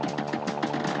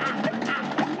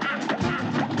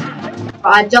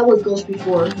 I've dealt with ghosts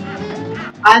before.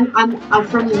 I'm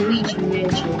from the Legion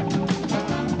Mansion.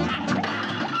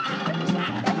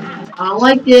 I don't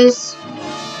like this.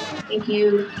 Thank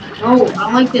you. No, I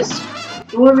don't like this.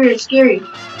 Go over here, it's scary.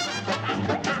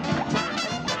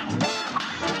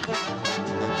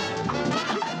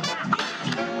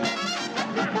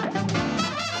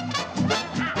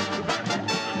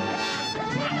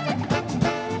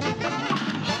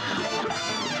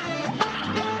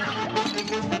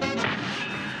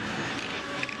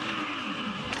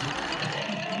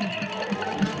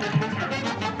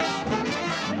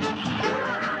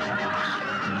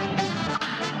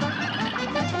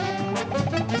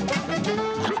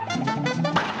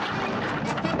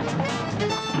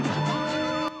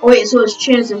 Oh wait, so it's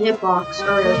chance and hitbox.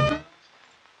 Alright.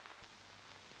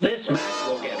 This match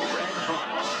will get red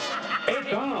hot.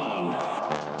 It's on.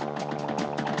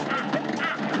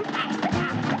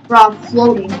 Bro, I'm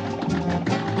floating.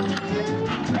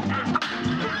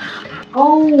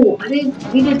 Oh, I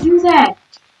didn't mean to do that.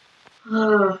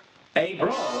 A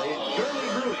brawl is surely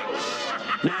brewing.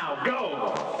 Now go.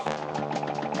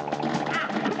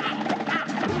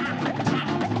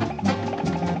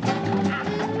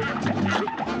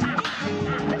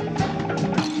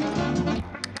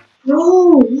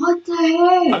 Bro, what the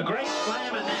heck? A great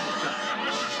slam and then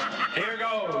here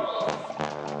goes.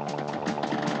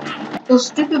 Those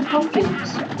stupid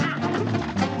pumpkins.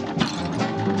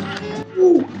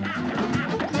 Ooh.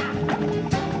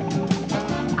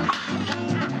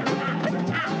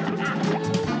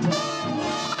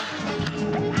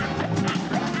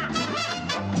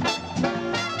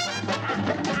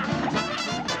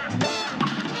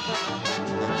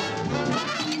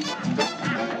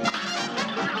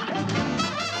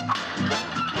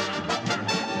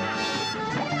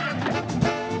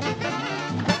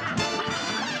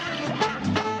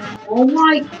 Oh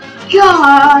my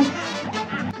god!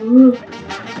 Ooh.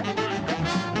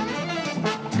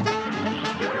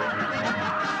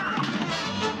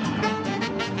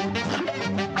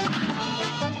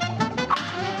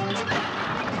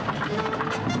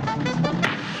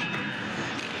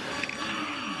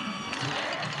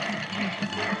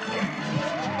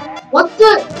 What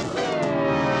the?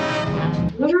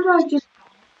 What did I just?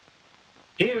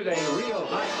 Here's a real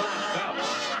high-class cup.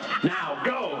 Now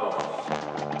go.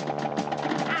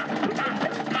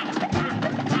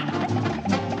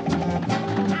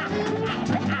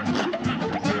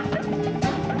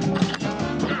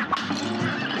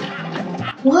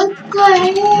 What the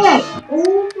heck?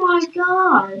 Oh my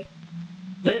god!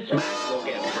 This match will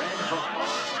get red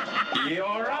hot.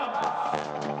 You're up.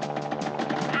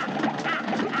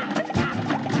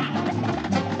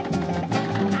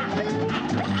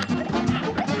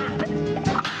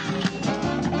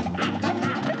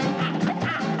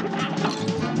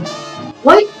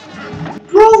 What?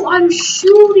 I'm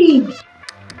shooting.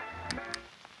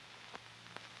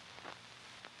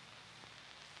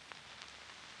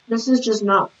 This is just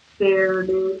not fair,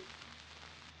 dude.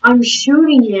 I'm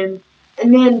shooting him,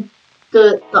 and then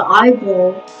the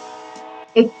eyeball,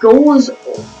 it goes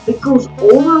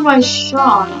over my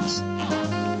shots.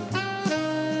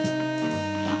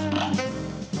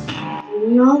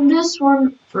 Been on this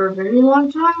one for a very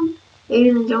long time,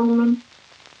 ladies and gentlemen.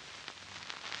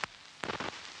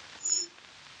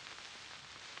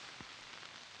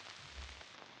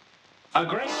 A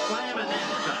great slam and then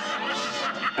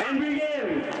and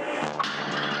begin.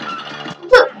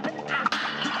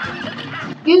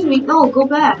 Excuse me, no, go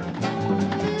back.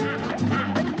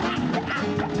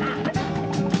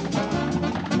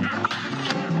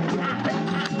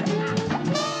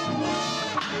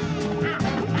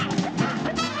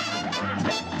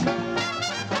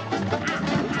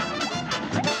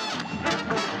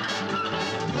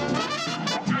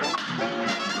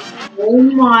 Oh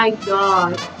my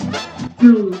god,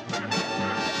 dude.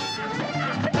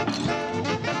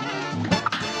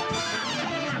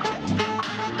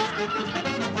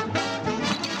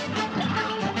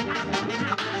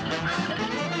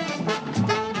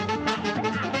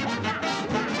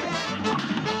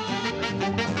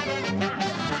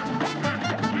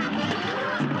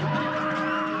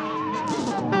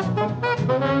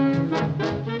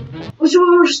 So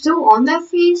we're still on that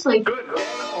phase? Like, Good game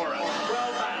or a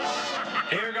well battle.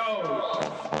 Here goes.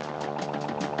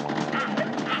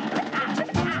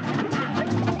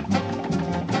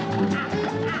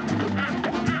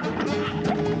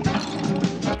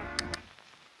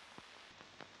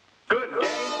 Good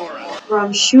game or a where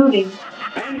I'm shooting.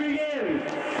 and begin.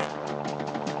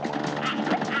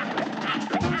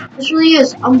 This really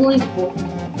is unbelievable.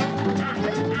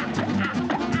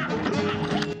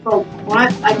 Oh,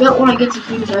 what? I bet when I get to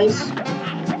King Dice.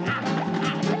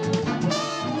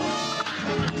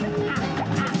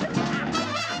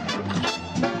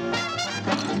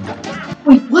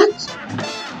 Wait, what?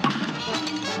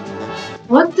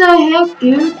 What the heck,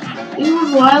 dude?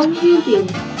 Dude, why are you doing?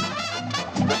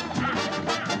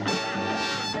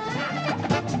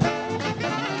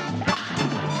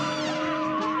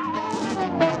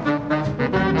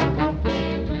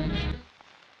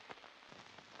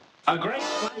 A great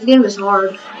slam. This game is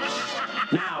hard.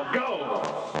 Now go.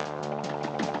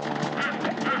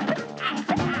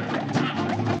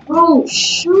 Bro,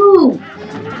 shoot!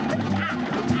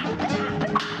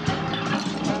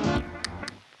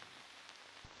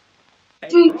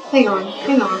 Dude, hang on.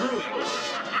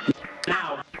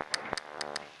 Now.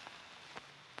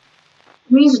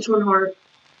 Means it's one hard.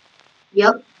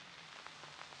 Yep.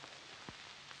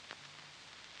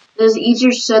 It is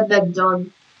easier said than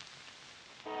done.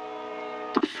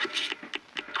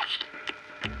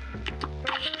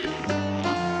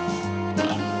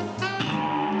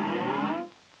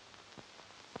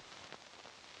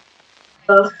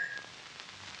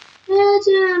 It's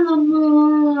in the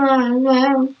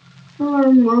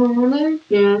moonlight,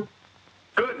 yeah.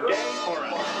 Good game or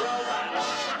a well battle.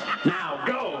 Now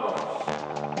go.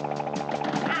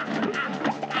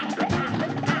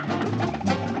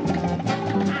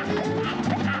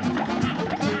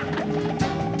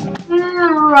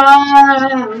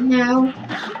 Right now.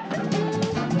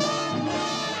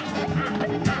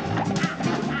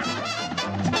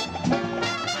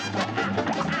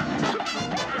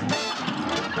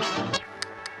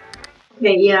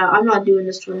 Okay, yeah, I'm not doing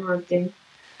this twin hard thing.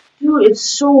 Dude, it's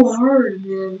so hard,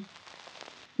 man.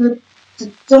 The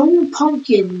dumb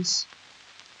pumpkins.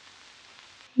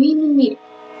 Pain in the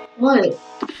what?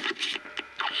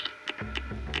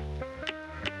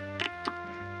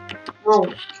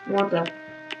 Oh, I want that.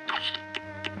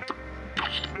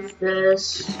 What's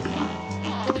this?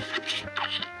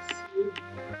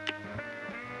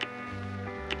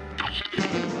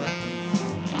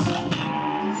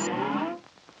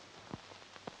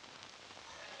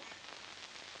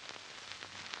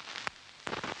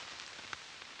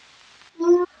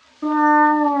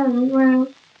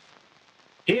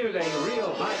 Here's a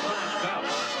real high-class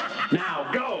bout.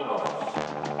 Now go.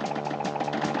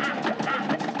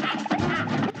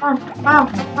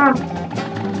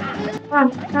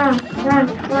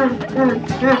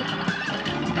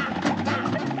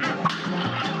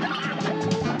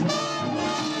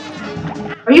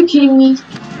 Are you kidding me?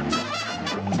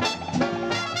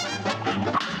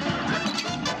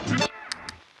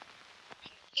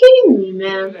 Kidding me,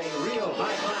 man. Here's a real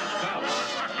high-class bout.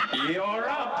 You're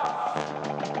up.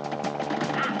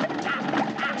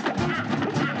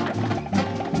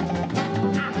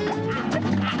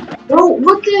 Bro,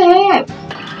 what the heck?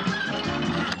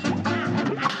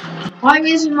 Why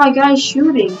isn't my guy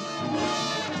shooting?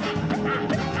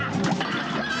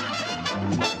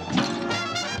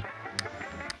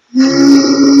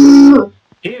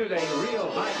 Here's a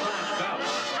real high-class bout.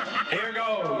 Here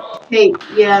goes. Hey,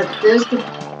 yeah, there's the...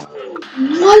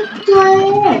 What the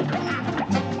heck?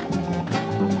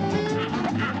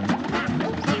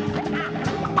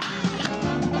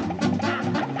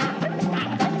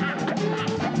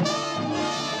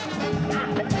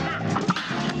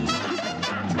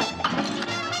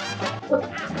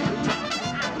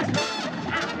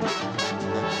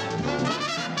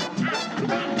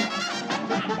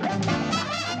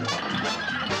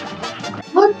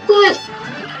 What the...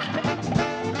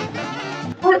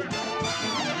 What?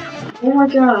 Oh my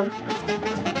god.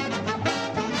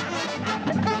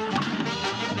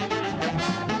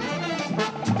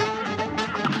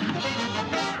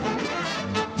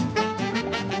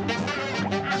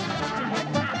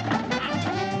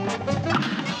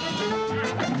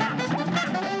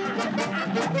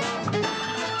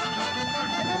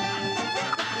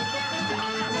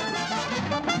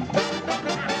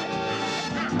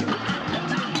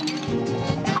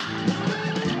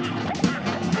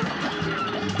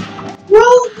 Bro,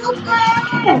 what the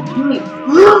heck? Wait.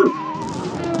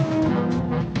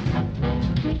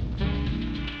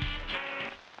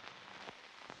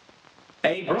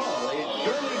 A brawl is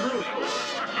surely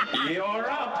brewing. You're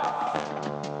up.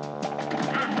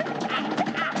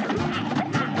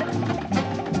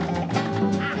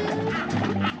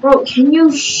 Bro, can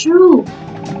you shoot?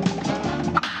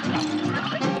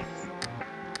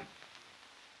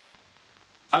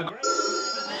 A great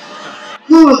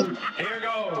Good. Here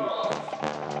goes.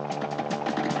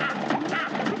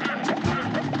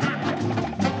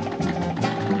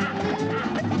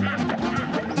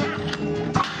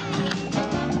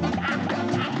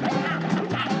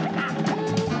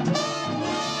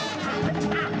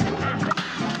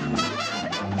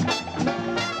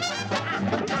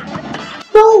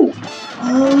 No!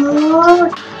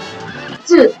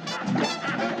 Dude.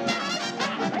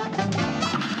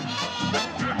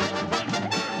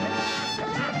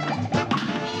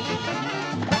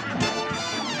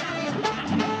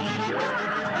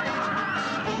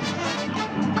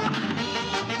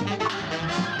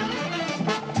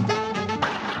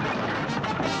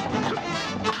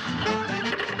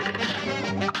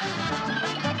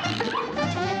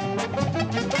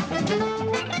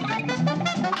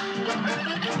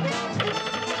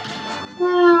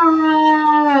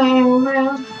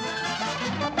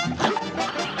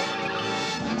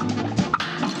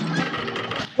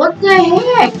 What the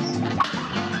heck?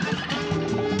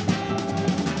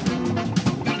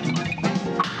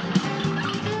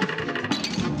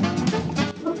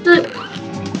 What the...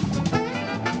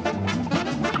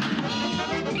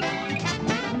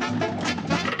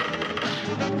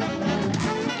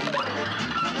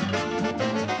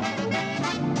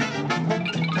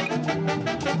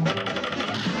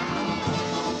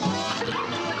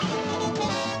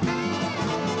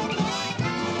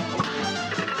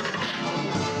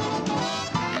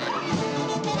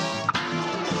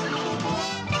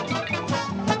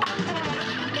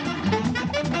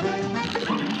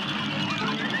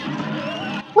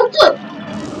 What the...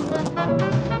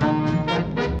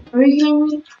 Are you kidding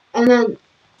me? And then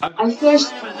I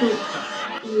first... Here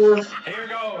goes.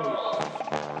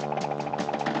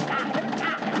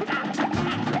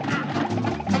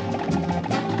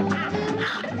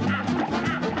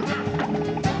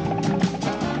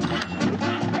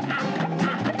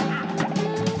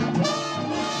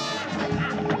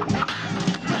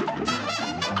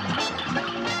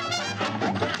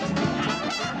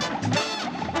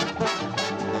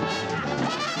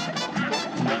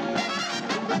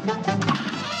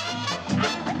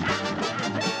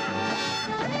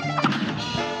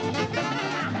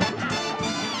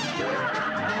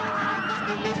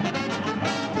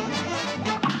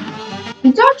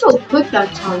 He died so quick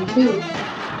that time too.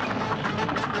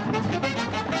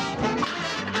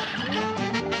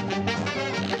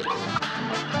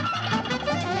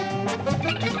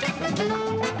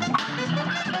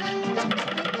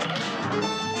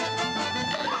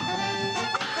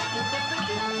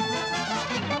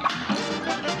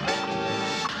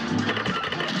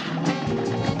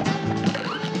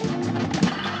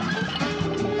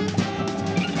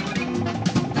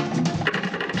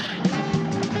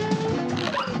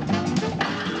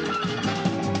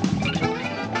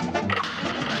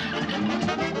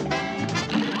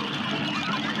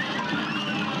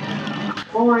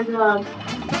 Oh my god.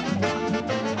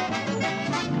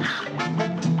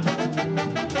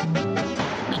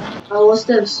 Oh, what's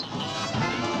this?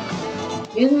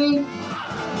 Excuse me?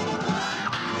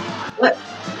 What?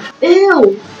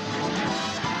 Ew!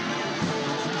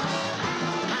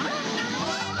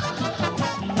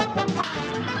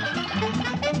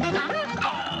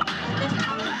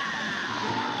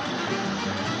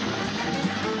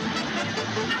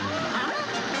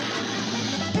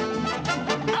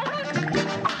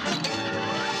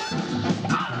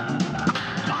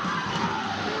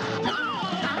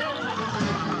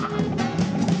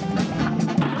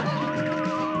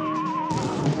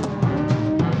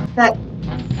 That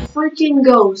freaking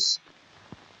ghost.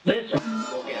 This one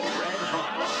will get red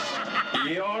hot.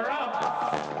 You're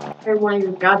up. You're one of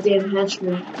your goddamn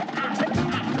henchmen.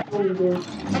 Oh, dude.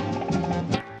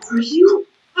 Are you?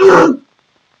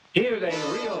 Here's a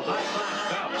real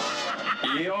high-class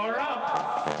cup. You're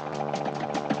up.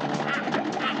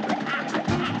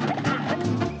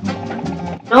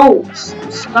 No,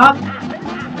 stop.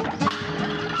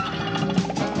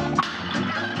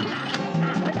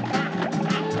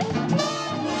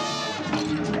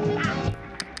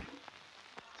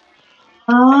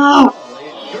 Ah!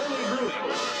 It's Shirley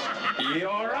Brewing.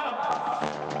 You're up.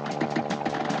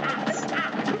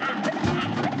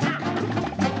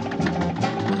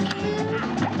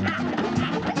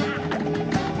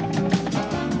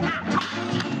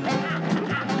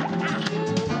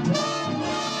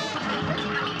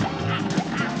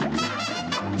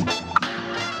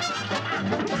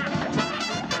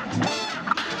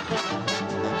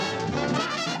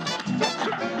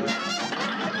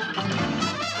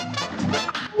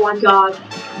 Oh my god.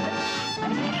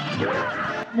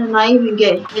 And I even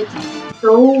get hit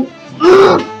so.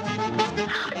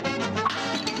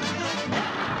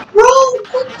 Bro,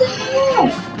 what the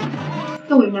heck?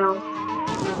 Kill me now.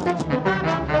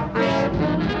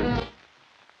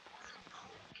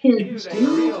 Kids, Here's a dude.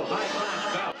 real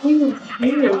high-class cup. What are you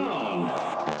Here doing? comes.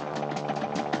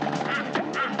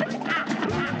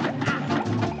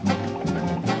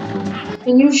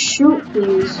 Can you shoot,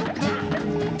 please?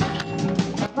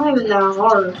 Not even that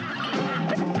hard.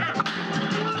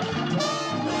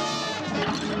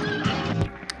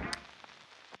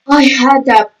 I had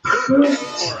that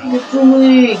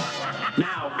perfectly.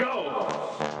 Now go.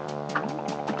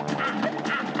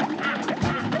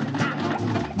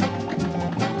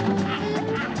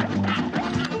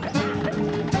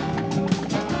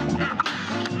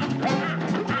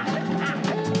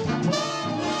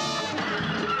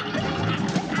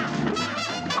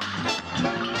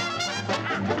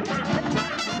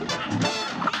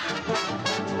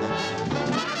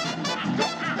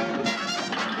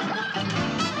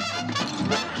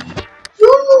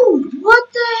 Dude, what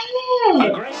the A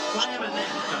heck? great slam in that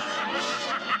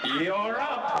time. You're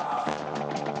up.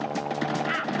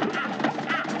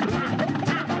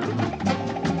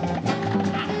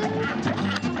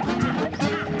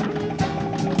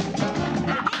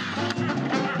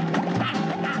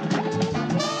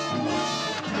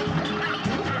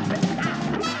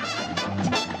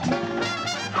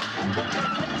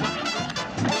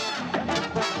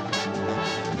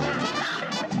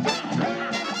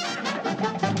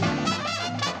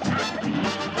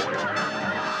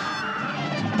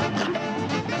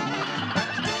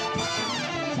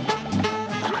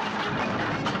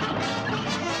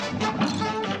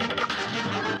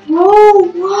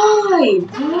 Bro, why?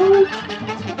 Bro?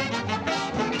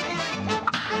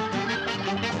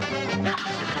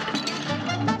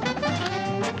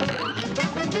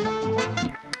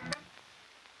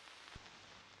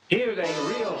 Here's a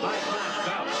real high-class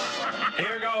cup.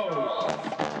 Here goes.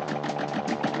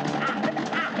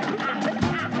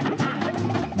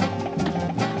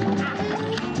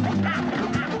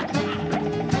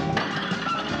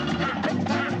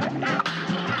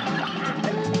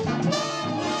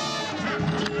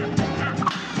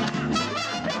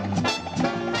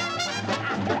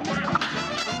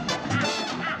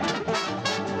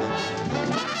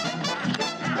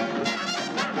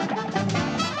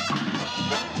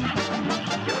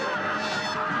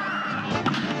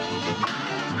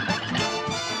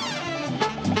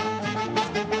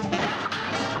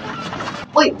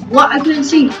 Wait, what? I couldn't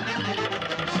see.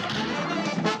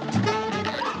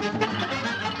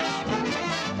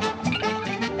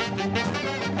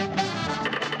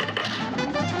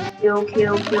 Kill,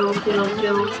 kill, kill, kill,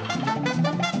 kill.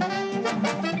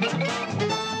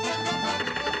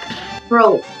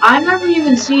 Bro, I never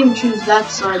even see him choose that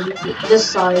side, this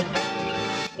side.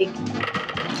 Like,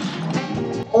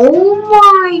 oh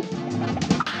my.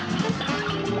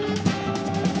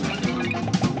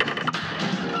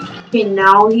 Okay,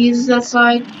 now he's that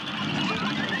side.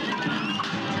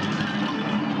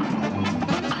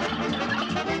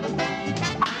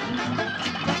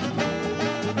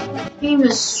 Game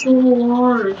is so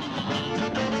hard.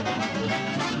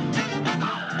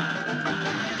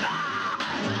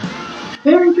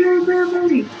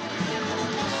 hurry.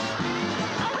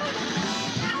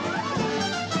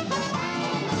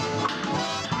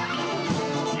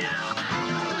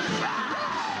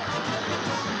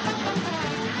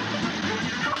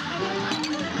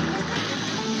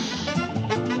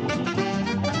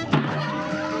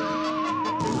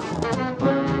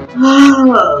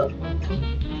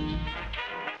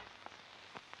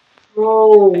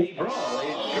 Bro,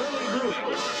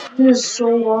 this is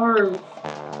so hard.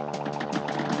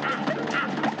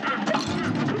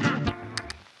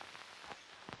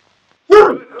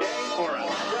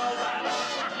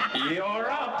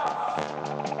 You're up.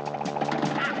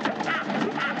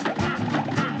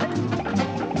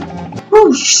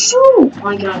 Oh shoot!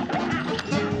 My God.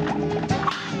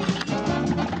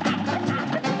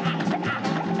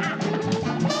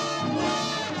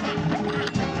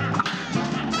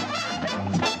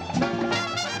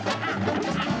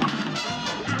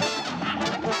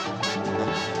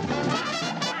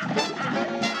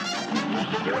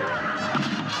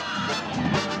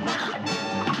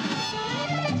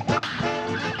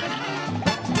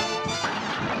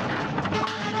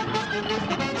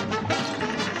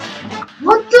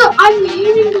 What the? I'm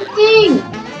hitting the thing!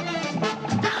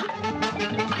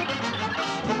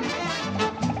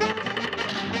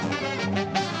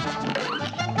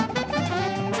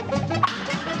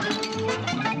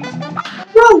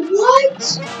 Bro, what?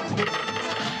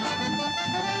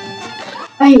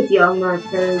 I hate the online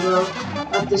parry, bro.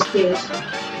 At this case.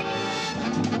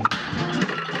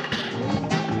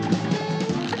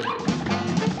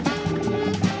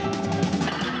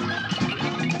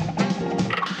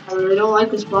 I really don't like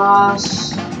this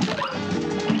boss.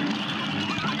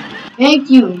 Thank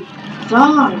you.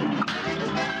 Die.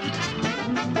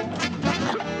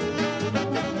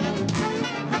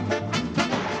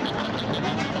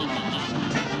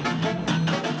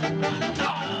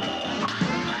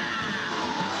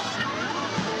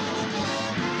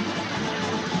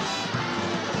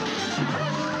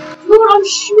 Dude, I'm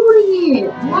shooting it.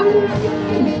 Why are you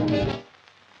hitting me?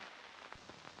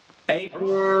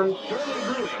 Man.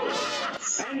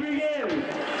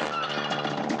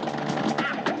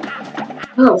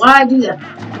 Oh, why did I do that?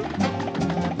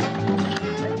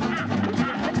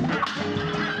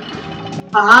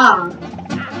 Aha.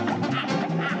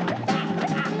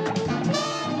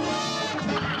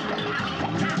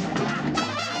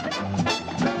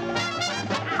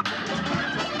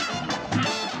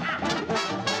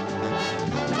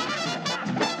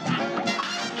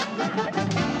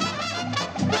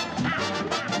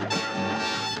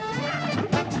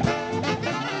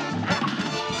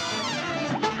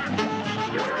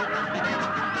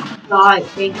 Die,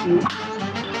 thank you.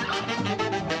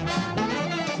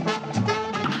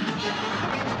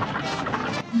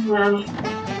 Yeah.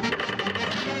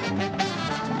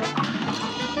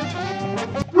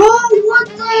 Bro, what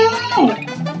the heck?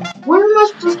 Where am I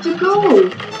supposed to go?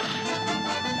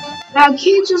 I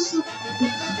can't just...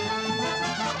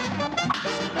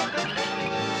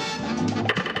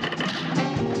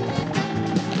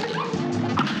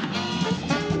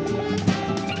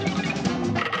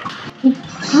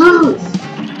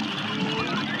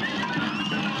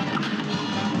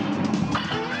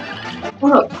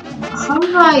 Hold up. How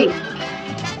did I...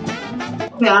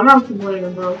 Okay, I'm not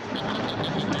complaining, bro.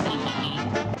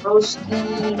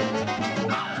 Roasty.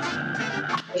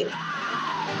 Wait.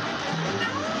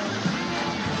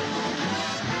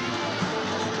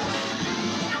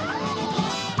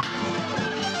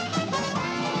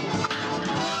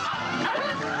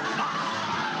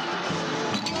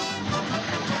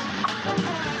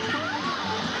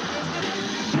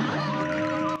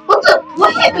 What the?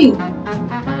 What hit me?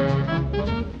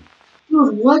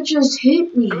 Dude, what just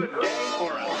hit me? I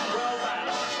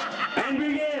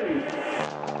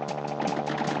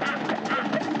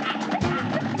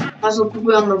was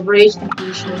looking on the race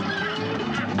completion.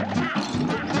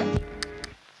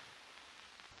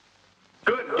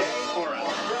 Good day for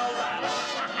us.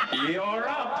 You're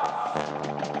up.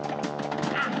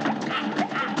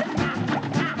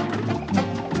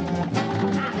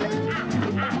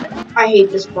 I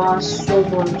hate this boss so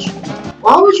much.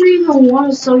 Why would you even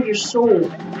want to sell your soul?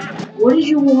 What did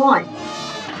you want?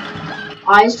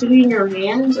 Eyes to be in your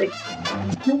hands? Like,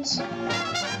 what?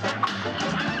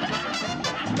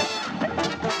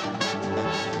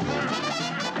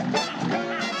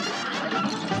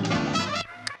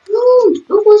 Dude, it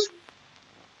was...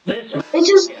 It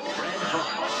just...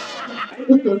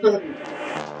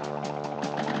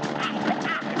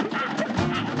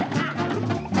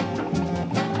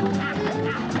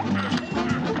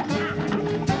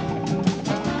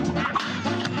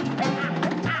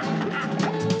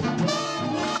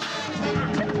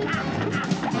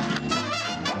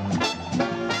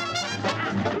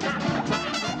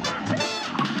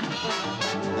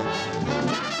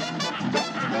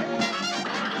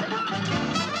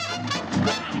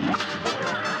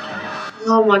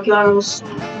 Oh my god, I was so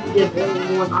did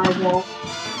only one eyeball.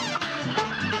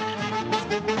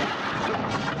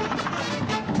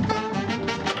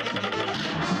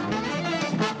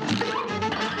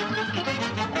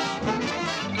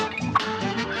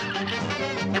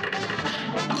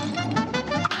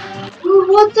 Dude,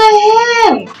 what the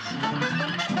heck?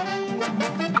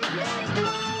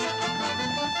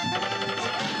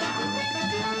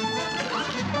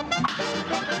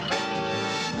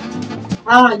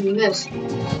 Ah, you missed.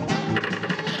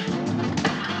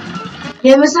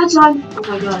 Yeah, miss that time. Oh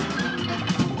my god.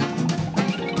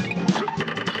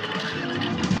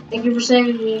 Thank you for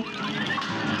saving me.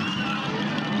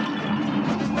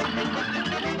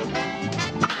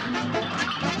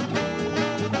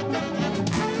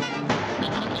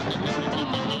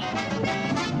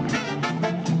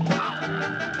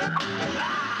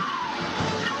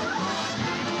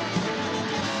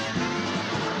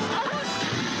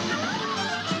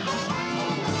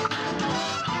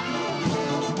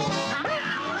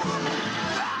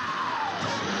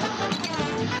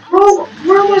 Bro,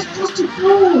 where am I supposed to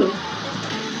go?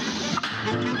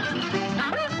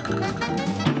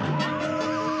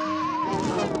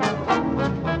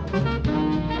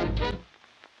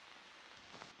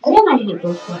 And I hit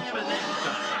those buttons.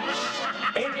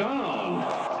 It's on.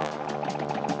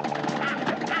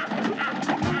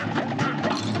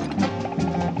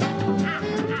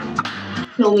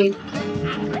 Kill me.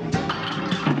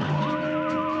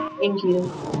 Thank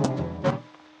you.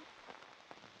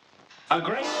 A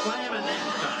great slam and then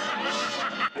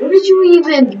some. What did you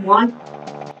even want?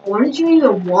 Why did you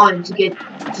even want to get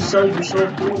to sell your soul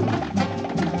for?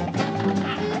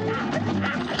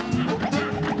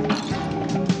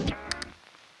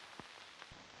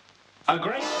 A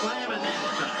great slam and then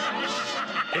some.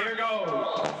 Here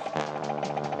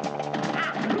goes.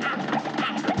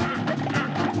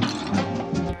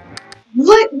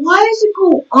 What? Why does it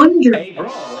go under A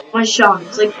brawl. my shot?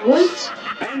 It's like, what?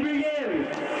 And begin.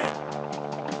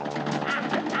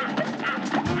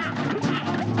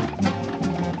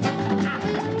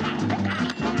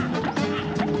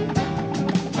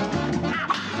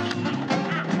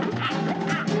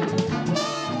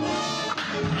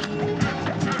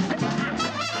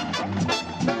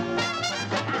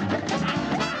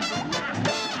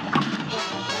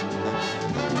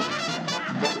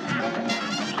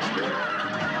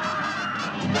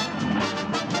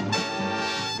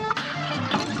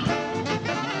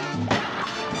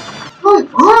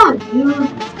 Come on,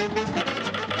 dude.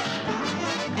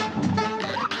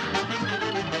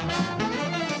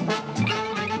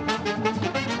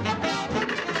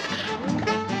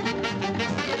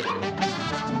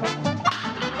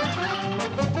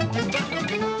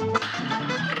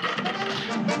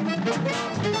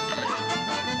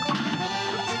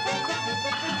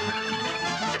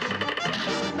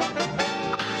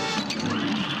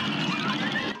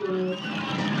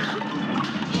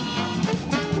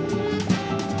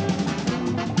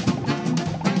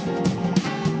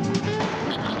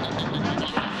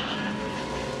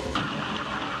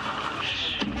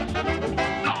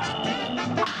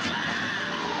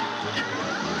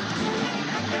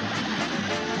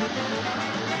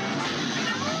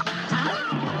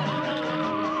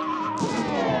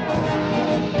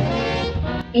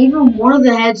 Even one of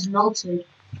the heads melted.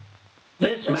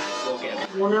 This match will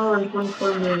get 1 hour and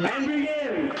 24 minutes. and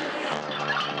begin.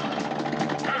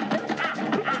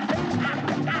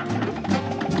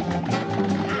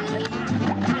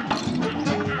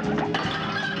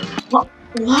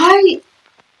 Why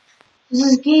does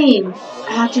this game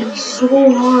have to be so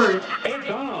hard? It's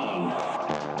on.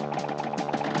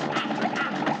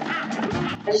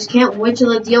 I just can't wait till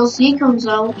the DLC comes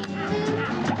out.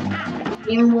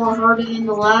 Even more harder than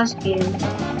the last game.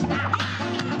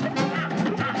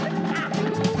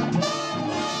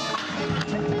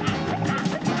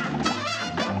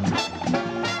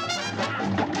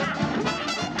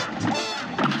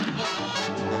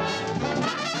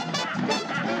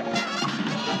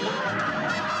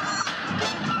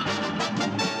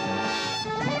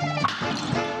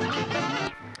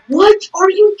 What? Are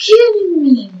you kidding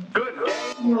me? Good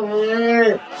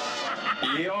game.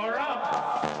 You're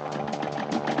up.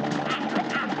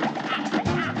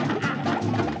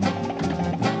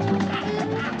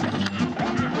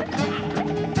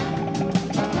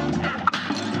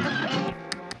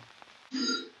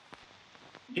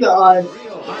 God.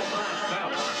 Real high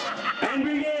class bout. And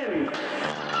begin.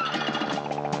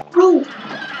 Bro.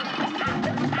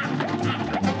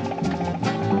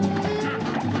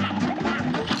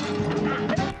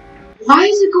 Why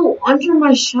does it go under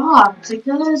my shot? It's like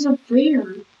that is a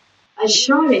fair. I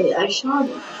shot it.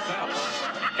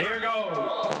 Here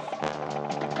goes.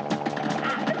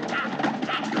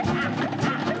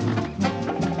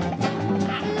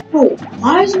 Oh,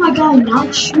 why does my guy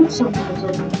not shoot sometimes?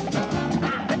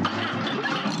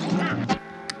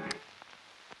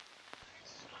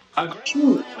 Like,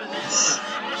 shoot.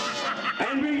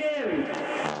 And begin.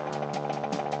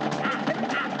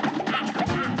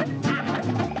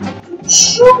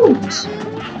 Shoot!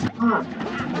 Ah.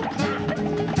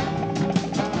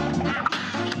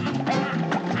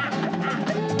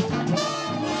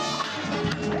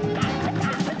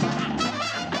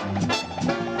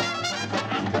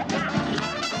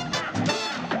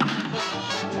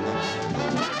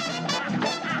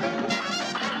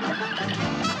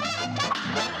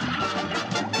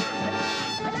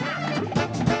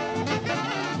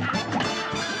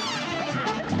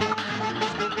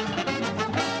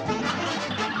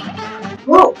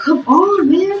 Whoa, come on,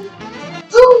 man!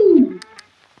 Boom!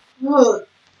 Ugh.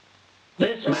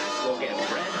 This match will get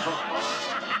red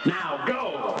hot. Now go!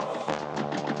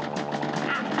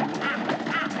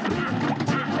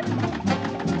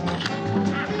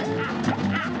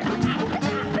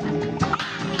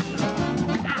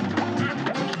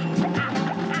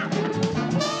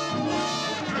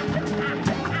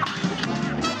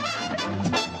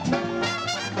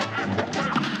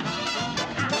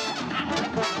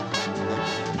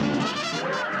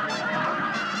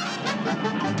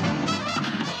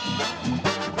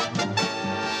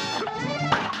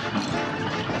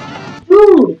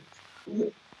 Dude!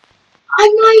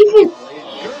 I'm not even...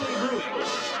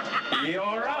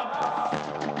 You're up!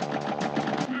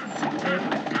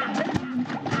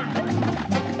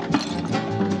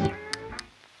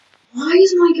 Why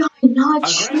is my guy not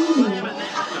shooting?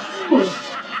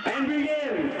 And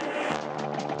begin!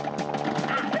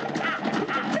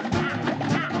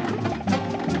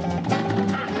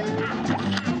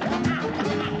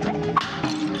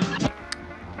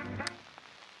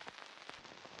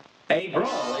 A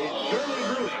brawl is surely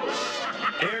brewing.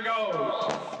 Here goes.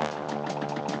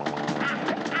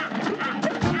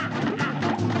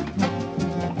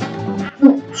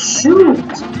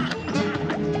 Shoot!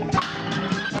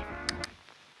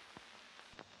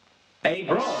 A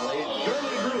brawl is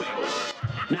surely brewing.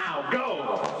 Now go.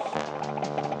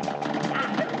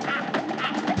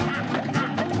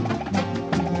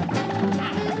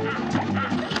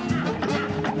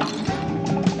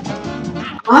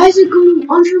 Why is it going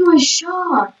under my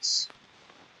shots?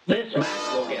 This match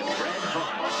will get red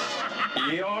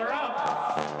hot. You're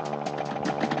up.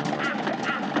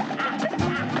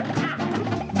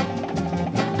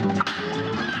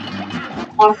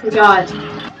 Oh, I forgot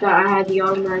that I had the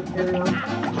automatic parry on.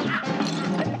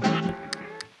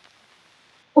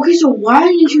 Okay, so why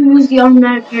didn't you use the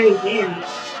automatic parry there?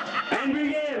 And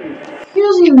begin. It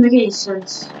doesn't even make any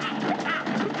sense.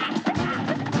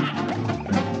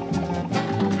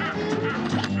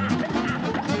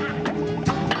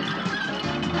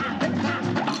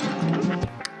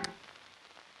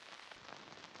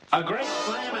 A great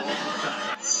slam in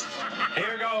this time.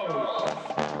 Here goes.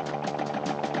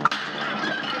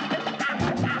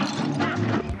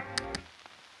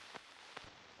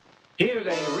 Here's a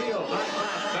real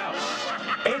high-class bout.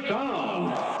 It's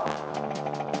on.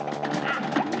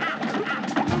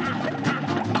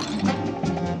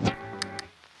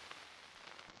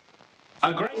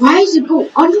 A great Why does it go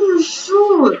under my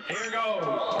shorts? Here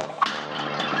goes.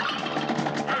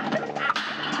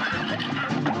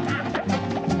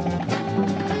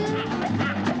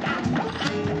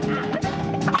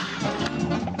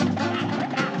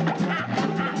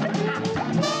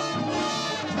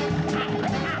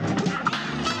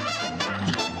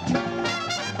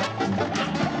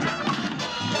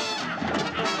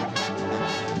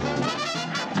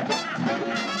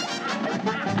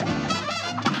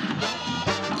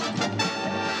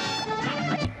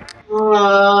 A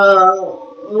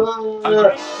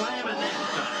great slam in this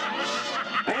time.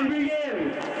 And begin.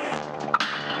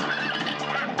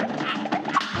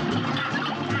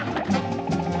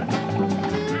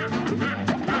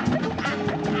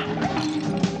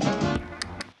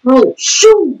 No,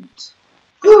 shoot!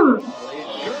 Surely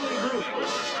brewing.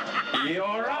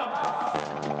 You're up.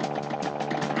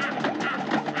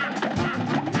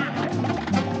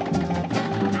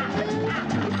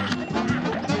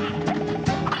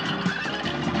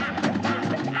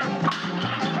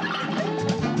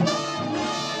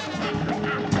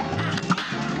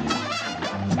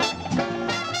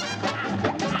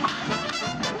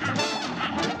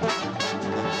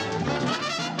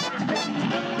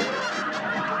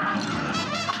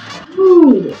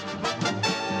 Dude!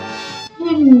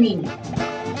 Kidding me?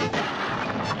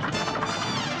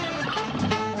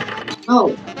 No.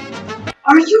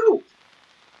 Are you?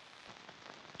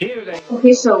 Here they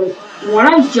Okay, so when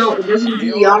I jump, it doesn't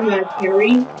do the automatic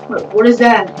parry. What is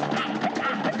that?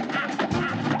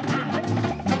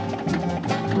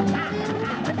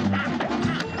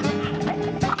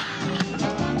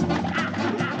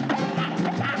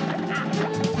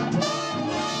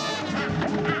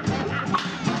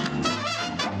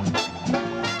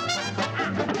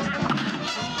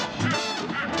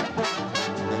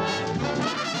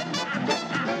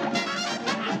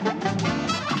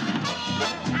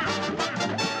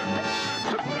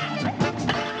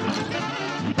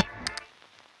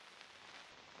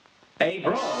 A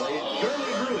brawl is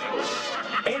surely brewing.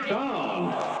 It's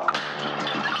on.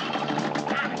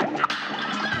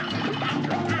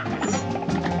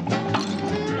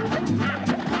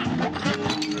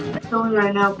 Tell me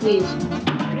right now, please.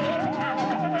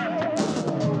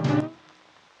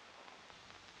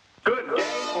 Good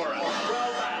day for a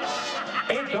brawl battle.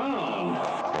 It's on.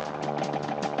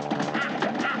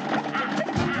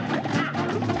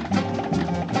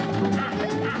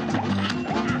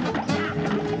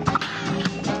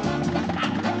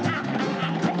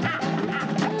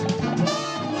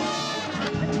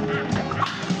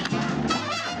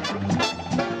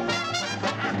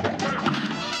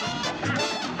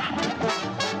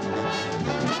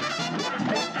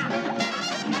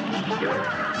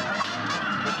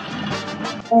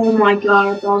 Oh my god,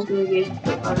 I thought I was gonna get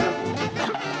hit by that.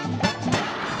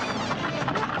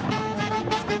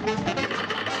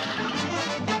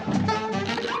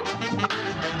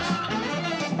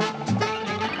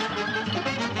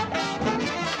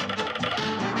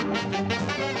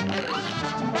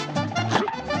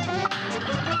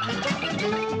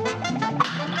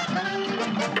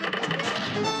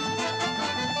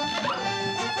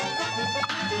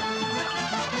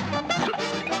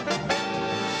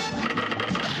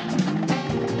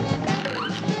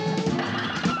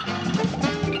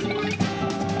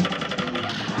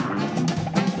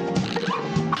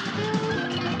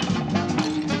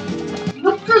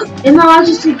 What the? And now I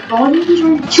just take all damage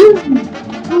or two.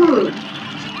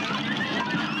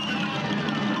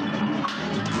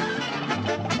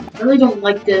 I really don't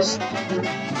like this.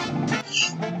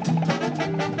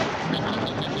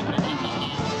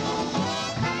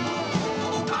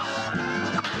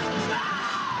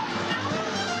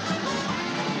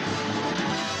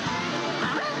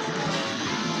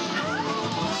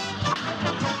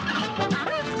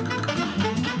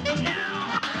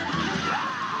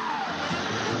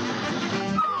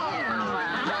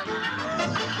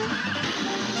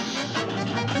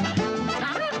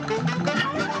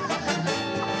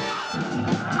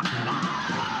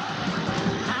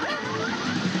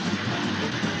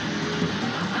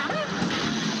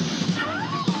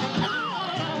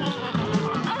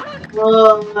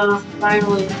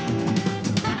 Finally.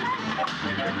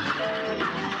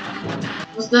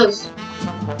 What's this?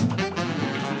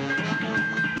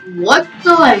 What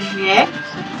the heck?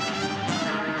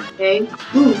 Okay.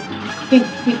 Ooh. Pink,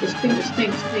 pink, it's pink, it's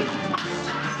pink, it's pink.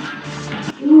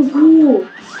 Ooh, cool.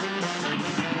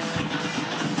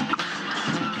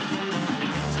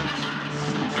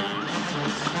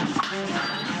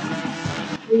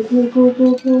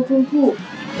 Cool.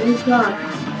 Oh god.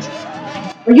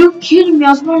 Are you kidding me? I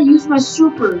was about to use my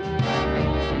super.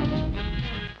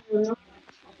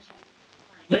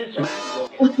 This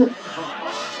match will get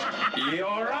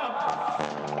You're up.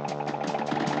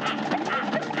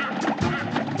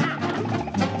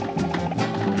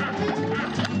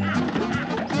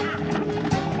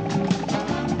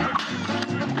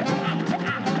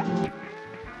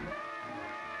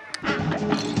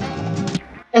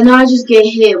 And now I just get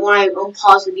hit when I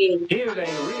unpause the game. Here's a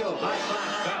real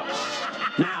high-class battle.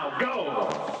 Now go.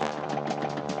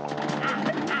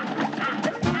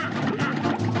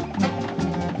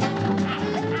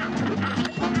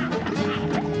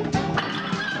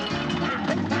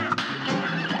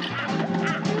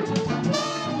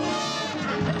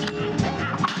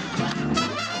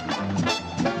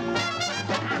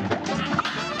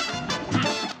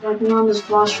 I've been on this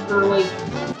boss for like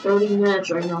 30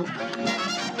 minutes right now.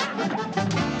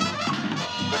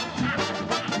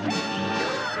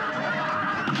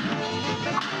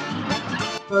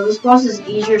 Well, this boss is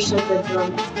easier said than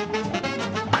done.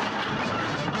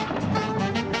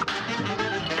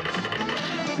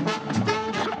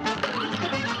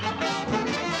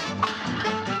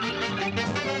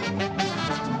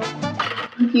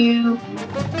 Thank you.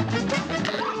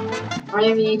 I don't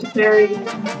even need to parry.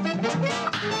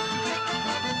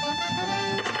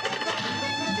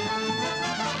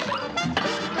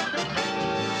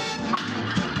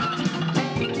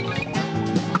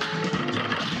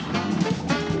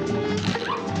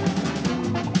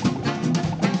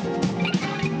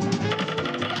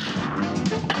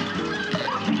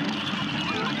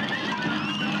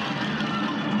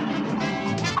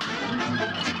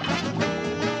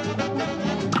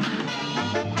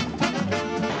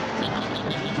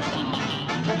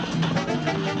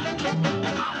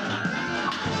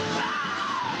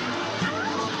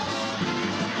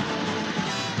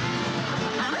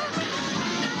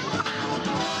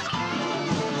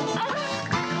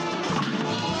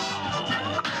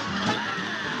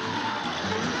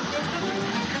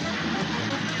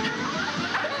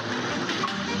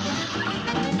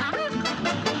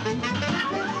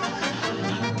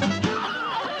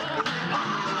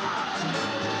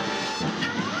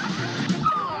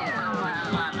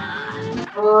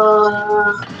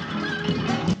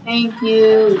 Thank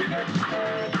you.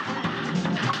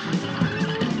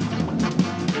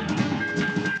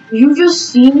 Did you just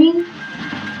see me?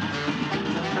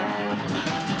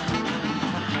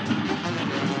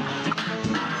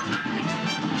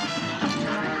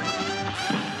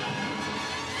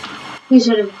 Please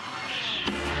hit him.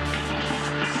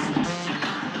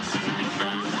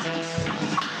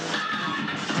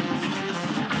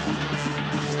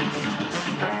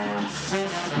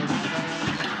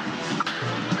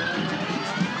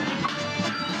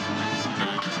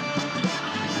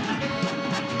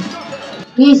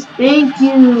 Please, thank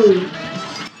you.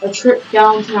 A trip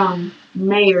downtown,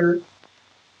 mayor.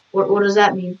 What does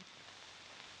that mean?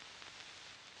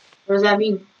 What does that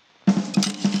mean?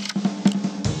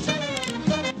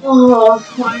 Oh,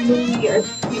 finally, I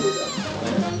completed it.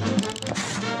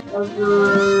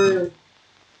 Ever.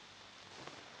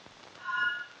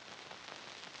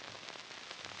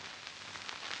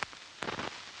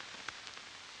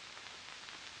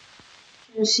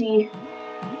 You see,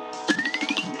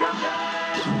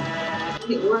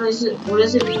 what is it? What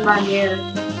does it mean by mayor?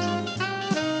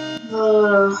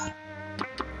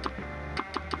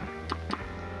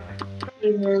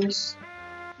 Payments.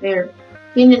 There.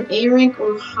 Gain an A rank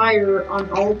or higher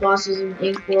on all bosses in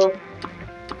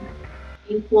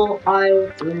equal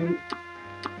aisle 3.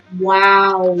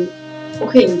 Wow.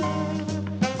 Okay.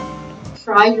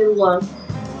 Try your luck.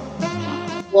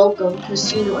 Welcome,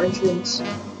 casino entrance.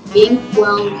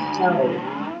 Inkwell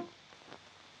Hell.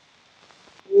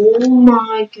 Oh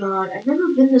my god. I've never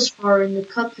been this far in the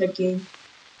Cuphead game.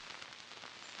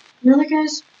 You know that,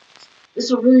 guys? This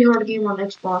is a really hard game on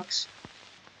Xbox.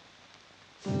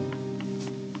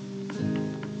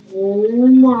 Oh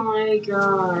my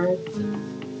god.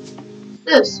 What's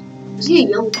this? I see a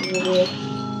yellow thing over there.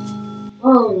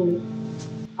 Oh.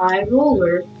 High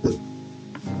roller.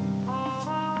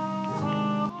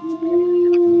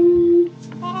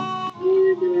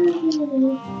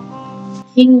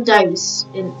 King Dice,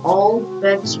 and all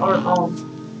bets are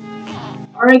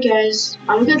on. Alright guys,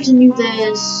 I'm going to do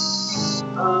this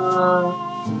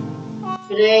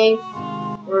today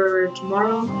or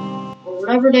tomorrow or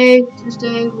whatever day,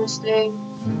 Tuesday, Wednesday.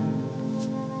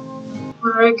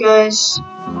 Alright guys,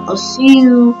 I'll see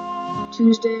you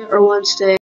Tuesday or Wednesday.